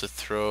snowballs to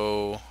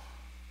throw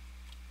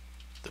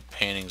the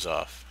paintings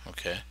off.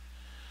 Okay.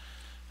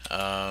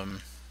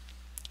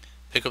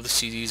 Pick up the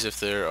CDs if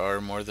there are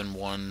more than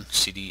one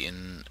CD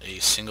in a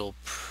single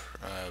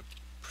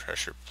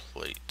pressure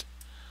plate.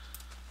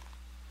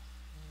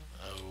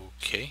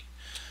 Okay.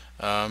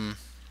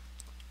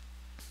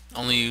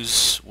 Only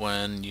use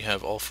when you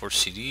have all 4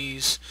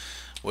 CDs.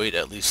 Wait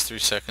at least 3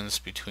 seconds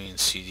between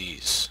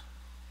CDs.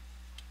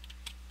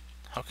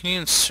 How can you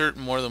insert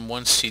more than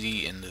one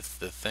CD in the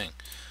thing?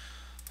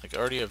 Like, I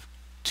already have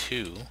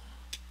 2.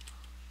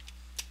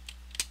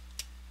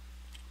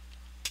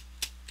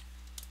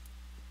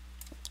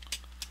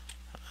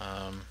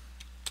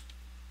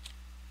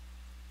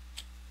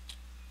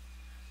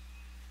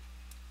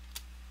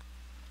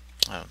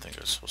 I don't think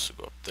I was supposed to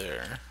go up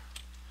there.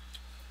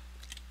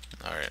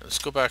 Alright, let's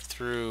go back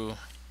through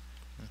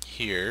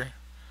here.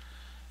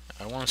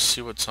 I want to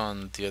see what's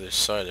on the other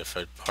side if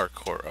I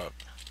parkour up.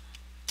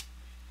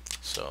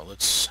 So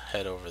let's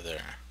head over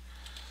there.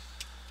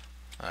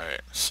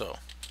 Alright, so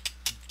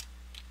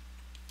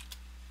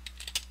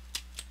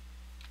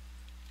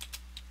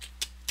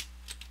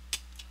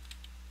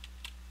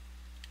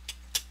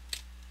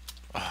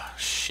ah,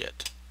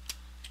 shit.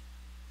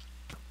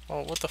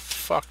 Oh, what the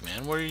fuck,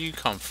 man? Where did you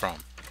come from?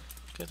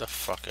 Get the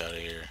fuck out of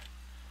here.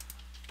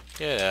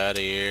 Get out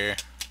of here.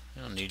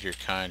 I don't need your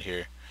kind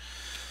here.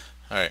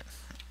 Alright.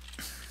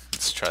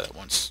 Let's try that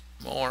once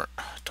more.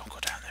 Don't go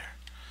down there.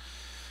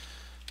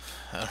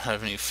 I don't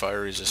have any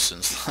fire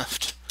resistance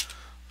left.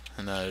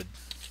 And I'd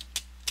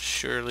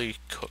surely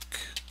cook.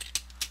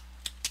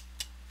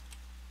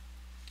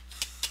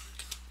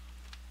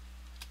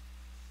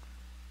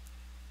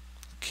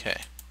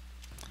 Okay.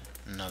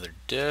 Another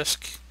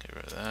disc. Get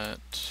rid of that.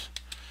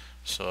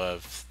 So I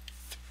have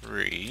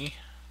 3.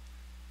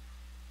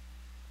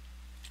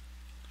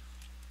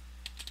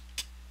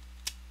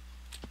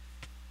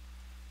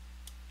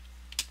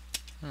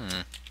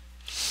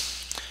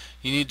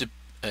 You need to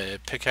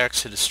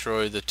pickaxe to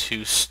destroy the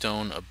 2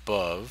 stone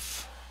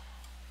above.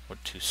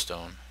 What 2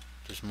 stone?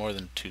 There's more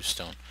than 2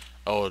 stone.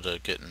 Oh, to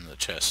get in the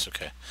chest.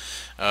 Okay.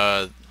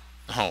 Oh,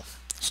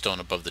 stone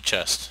above the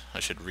chest. I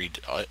should read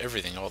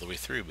everything all the way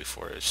through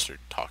before I start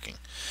talking.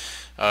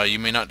 You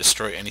may not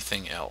destroy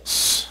anything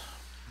else.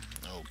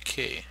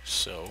 Okay,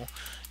 so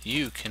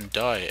you can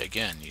die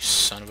again, you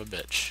son of a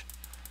bitch.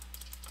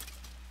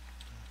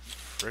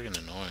 Friggin'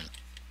 annoying.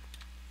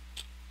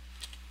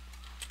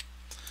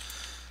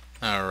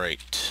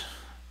 Alright.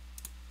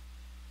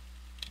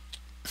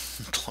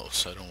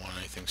 Close, I don't want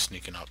anything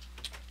sneaking up.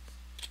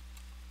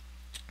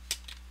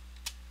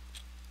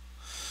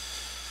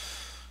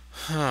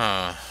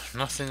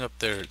 Nothing up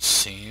there it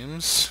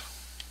seems.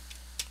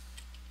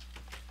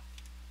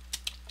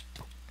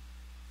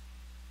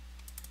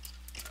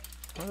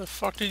 Where the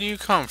fuck did you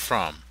come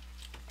from?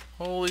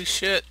 Holy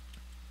shit.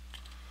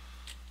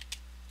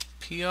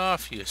 Pee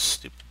off, you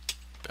stupid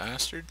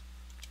bastard.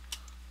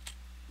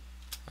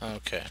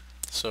 Okay,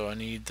 so I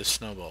need the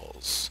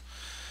snowballs.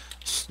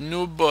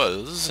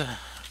 Snowballs.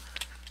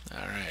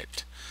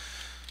 Alright.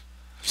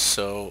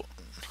 So,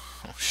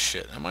 oh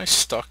shit, am I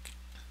stuck?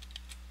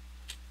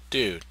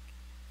 Dude.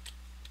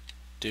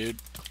 Dude.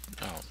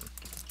 Oh,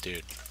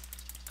 dude.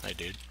 Hi,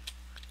 dude.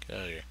 Get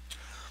out of here.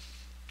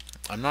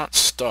 I'm not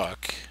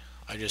stuck.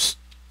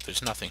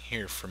 There's nothing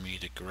here for me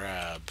to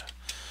grab.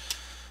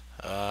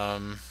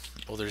 Well,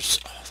 there's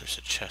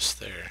a chest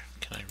there.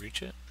 Can I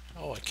reach it?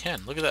 Oh, I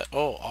can. Look at that.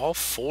 Oh, all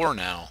 4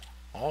 now.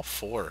 All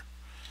 4.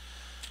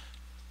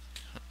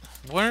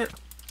 Where?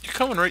 You're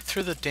coming right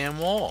through the damn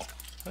wall.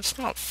 That's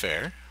not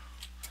fair.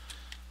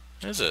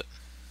 Is it?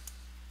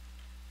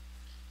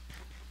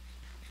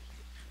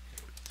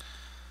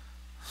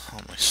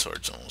 Oh, my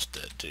sword's almost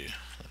dead, too.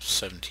 I have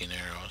 17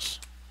 arrows.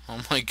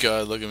 Oh my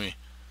god, look at me.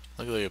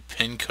 Look like a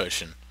pin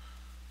cushion.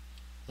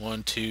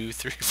 1, 2,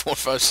 3, 4,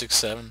 5, 6,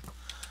 7.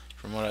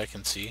 From what I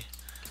can see.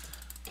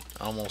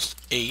 Almost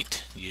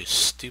 8, you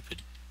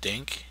stupid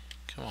dink.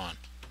 Come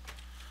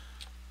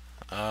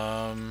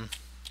on.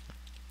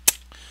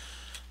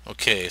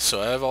 Okay,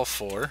 so I have all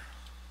 4.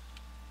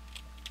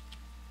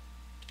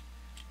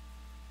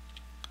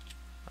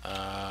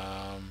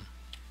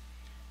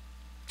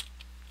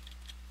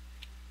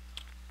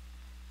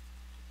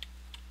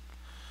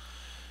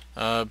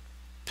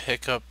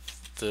 Pick up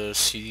the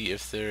CD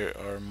if there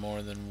are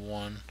more than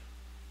one.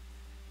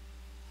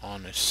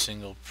 on a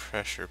single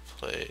pressure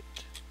plate.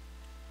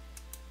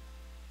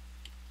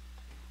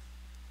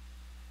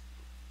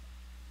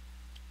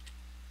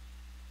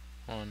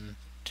 One,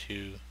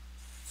 two,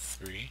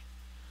 three.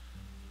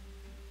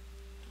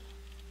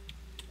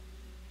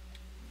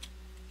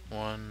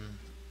 One,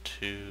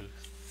 two,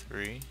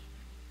 three.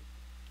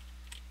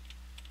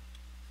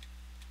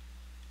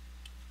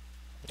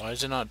 Why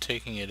is it not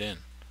taking it in?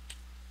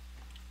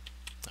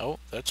 Oh,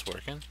 that's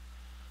working.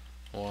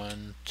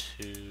 One,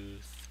 two,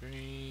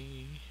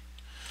 three.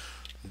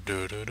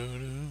 Do do do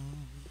do.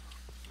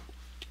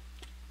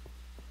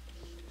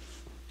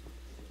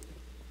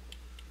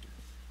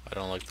 I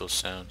don't like those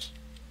sounds.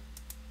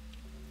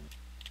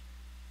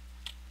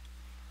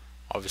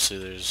 Obviously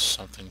there's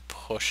something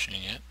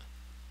pushing it.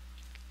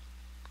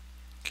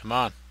 Come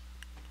on.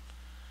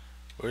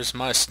 Where's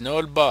my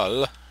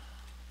snowball?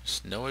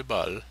 Snowy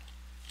ball.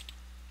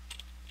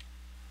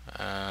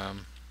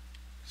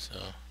 So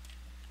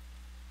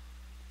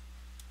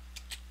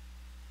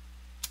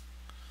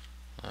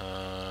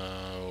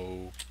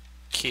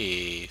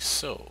okay,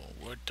 so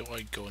where do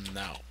I go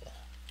now?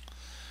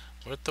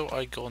 Where do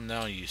I go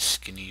now, you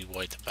skinny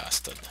white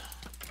bastard?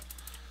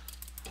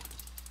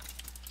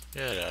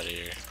 Get out of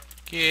here.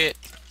 Get.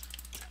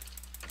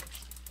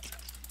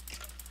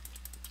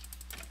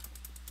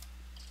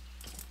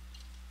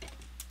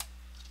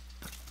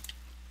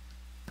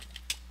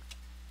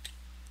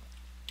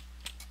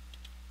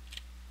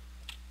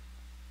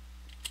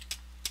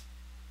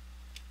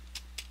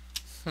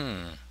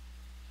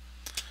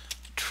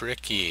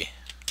 Tricky,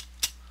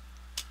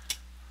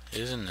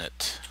 isn't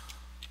it?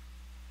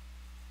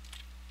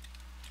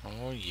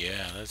 Oh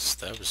yeah,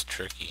 that was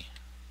tricky.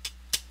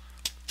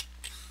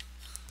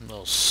 A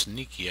little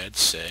sneaky, I'd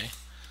say.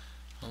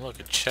 Oh, look,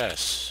 a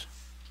chest.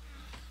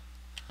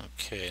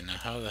 Okay, now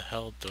how the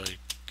hell do I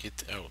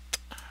get out?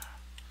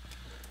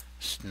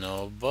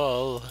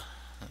 Snowball.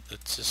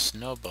 That's a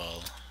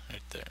snowball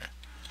right there.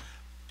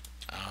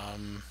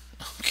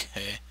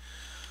 Okay.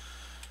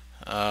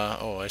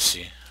 Oh, I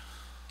see.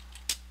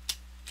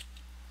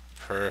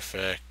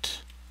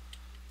 Perfect.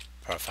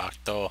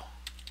 Perfecto.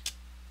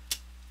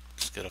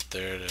 Let's get up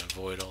there to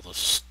avoid all those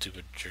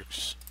stupid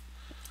jerks.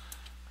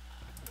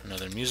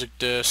 Another music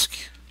disc.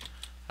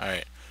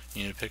 Alright.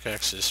 You need a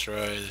pickaxe to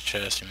destroy the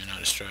chest. You may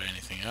not destroy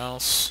anything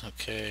else.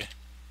 Okay.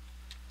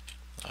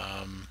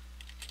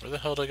 Where the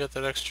hell did I get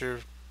that extra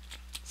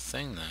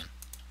thing then?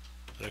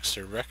 That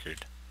extra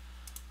record?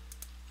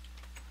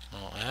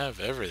 Well, I have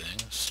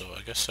everything, so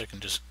I guess I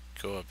can just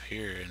go up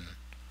here and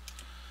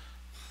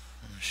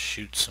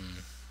shoot some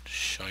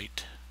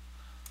shite.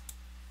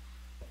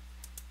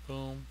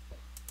 Boom.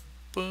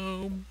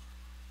 Boom.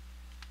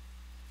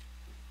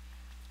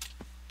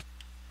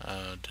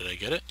 Did I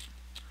get it?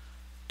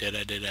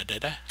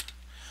 Did I?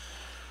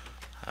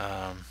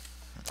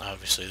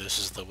 Obviously this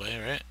is the way,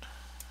 right?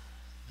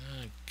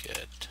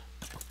 Get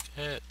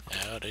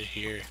out of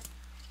here.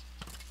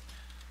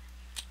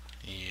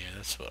 Yeah,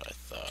 that's what I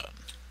thought.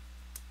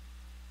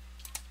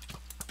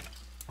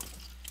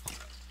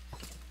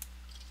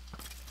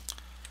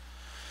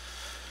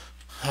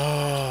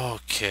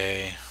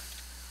 Okay.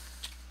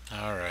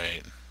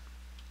 Alright.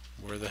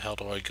 Where the hell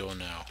do I go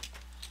now?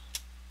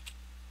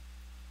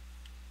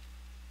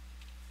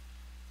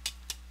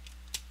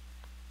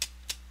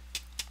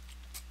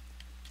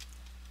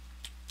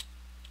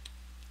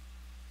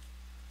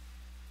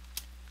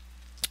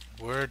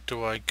 Where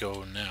do I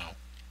go now?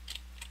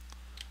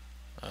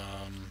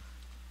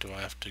 Do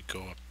I have to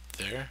go up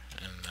there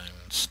and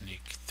then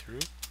sneak through?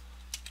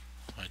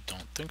 I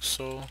don't think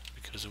so,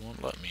 because it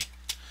won't let me.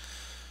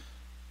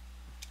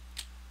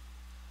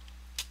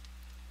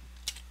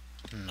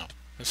 No,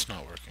 it's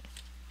not working.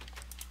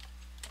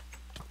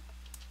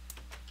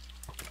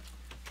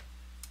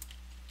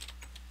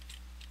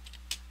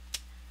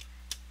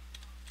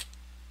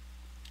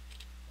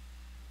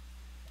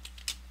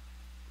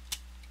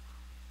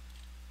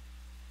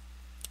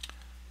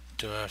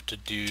 Do I have to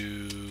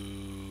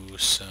do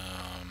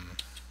some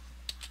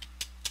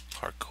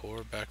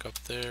parkour back up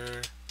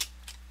there?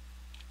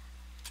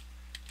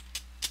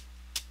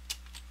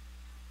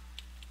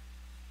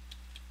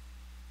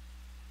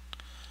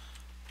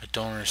 I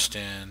don't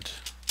understand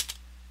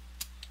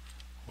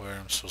where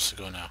I'm supposed to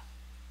go now.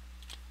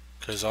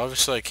 Because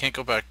obviously I can't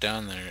go back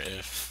down there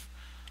if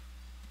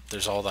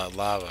there's all that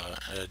lava.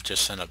 I'd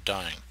just end up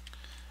dying.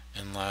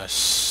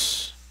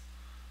 Unless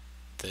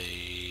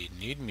they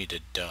need me to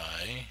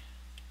die.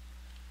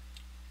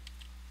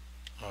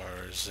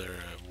 Or is there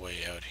a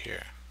way out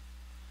here?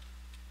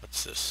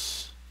 What's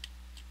this?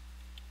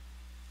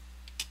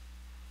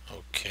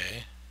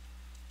 Okay.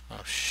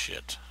 Oh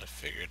shit, I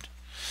figured.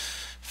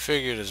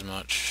 Figured as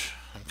much.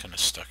 I'm kinda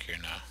stuck here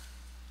now.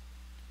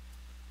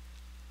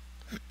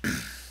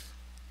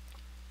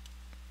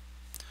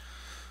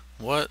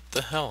 What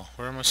the hell?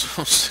 Where am I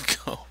supposed to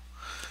go?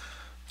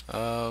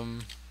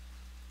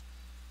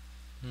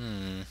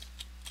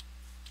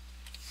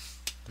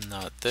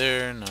 Not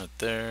there, not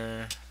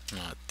there,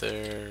 not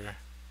there.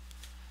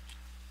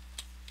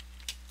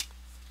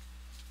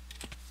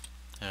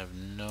 I have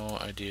no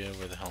idea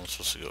where the hell I'm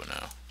supposed to go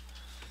now.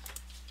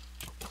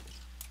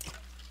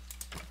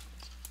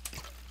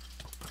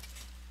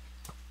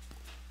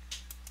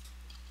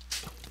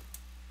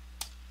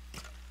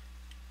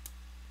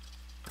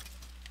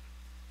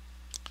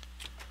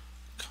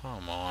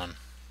 Come on.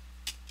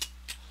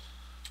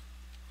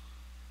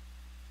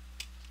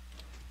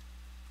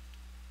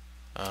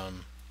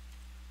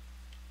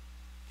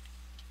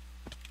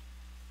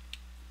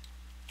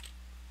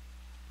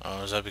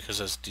 Oh, is that because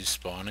that's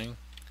despawning?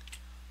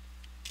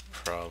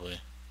 Probably.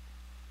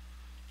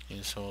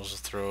 You're supposed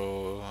to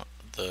throw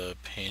the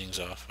paintings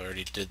off. I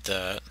already did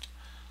that.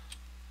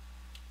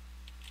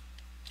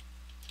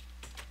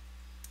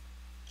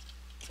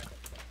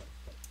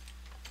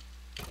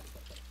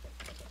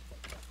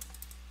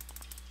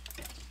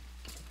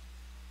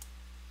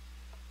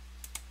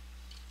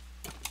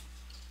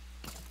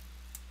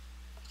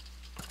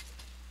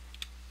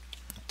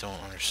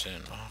 Don't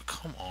understand. Oh,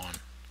 come on.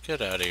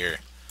 Get out of here.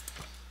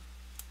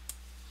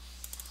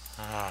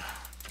 Ah,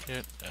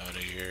 get out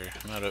of here.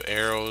 I'm out of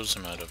arrows.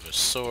 I'm out of a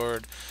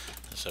sword.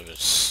 I have a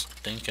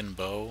stinking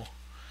bow.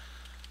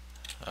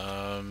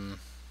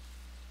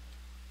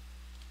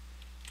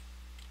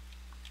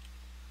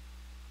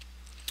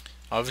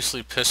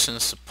 Obviously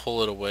pistons to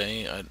pull it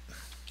away. What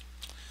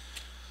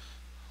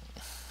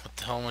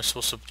the hell am I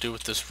supposed to do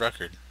with this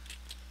record?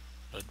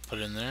 I'd put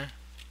it in there?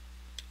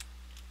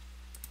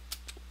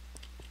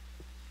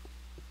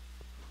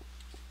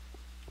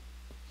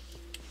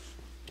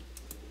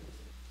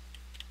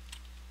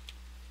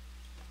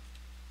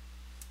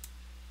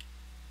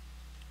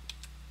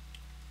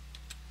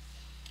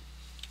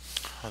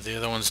 Oh, the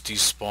other one's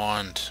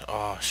despawned.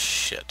 Oh,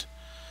 shit.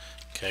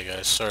 Okay,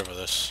 guys, sorry for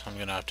this. I'm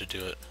gonna have to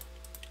do it.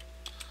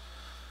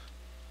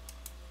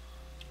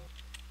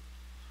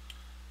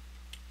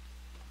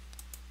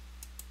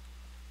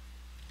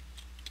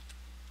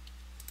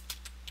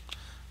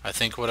 I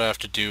think what I have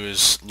to do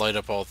is light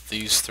up all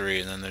these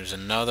three, and then there's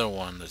another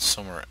one that's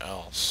somewhere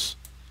else.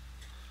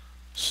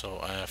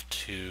 So I have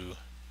to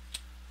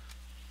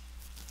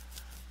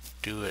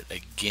do it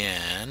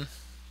again.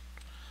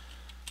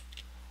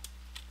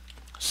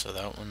 So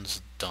that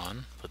one's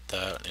done. Put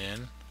that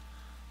in.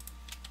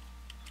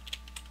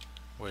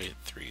 Wait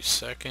 3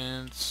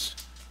 seconds.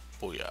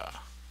 Booyah.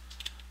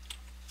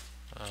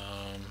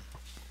 What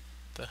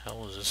the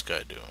hell is this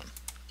guy doing?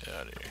 Get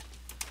out of here.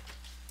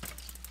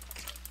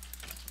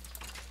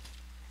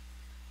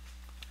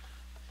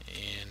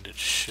 And it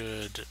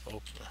should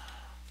open.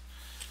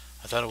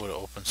 I thought it would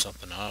open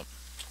something up.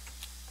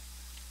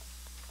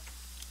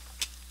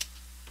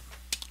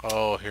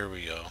 Oh, here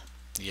we go.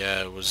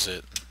 Yeah, it was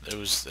it.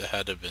 It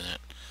had to have been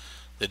it.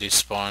 They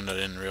despawned, I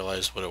didn't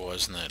realize what it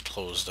was, and then it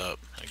closed up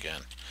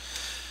again.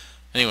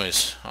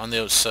 Anyways, on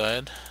the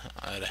outside,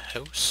 I had a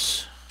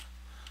house.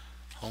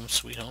 Home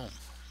sweet home.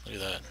 Look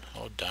at that.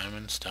 Oh,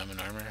 diamonds,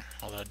 diamond armor,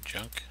 all that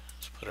junk.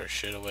 Let's put our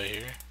shit away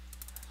here.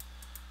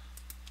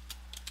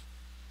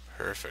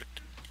 Perfect.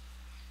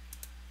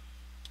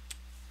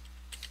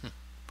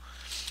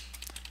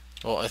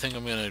 Well, I think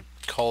I'm going to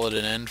call it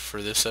an end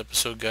for this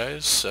episode,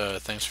 guys.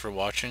 Thanks for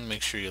watching.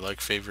 Make sure you like,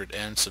 favorite,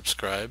 and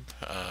subscribe.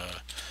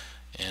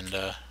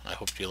 I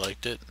hope you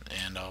liked it,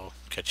 and I'll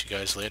catch you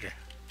guys later.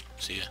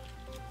 See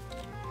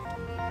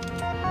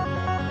ya.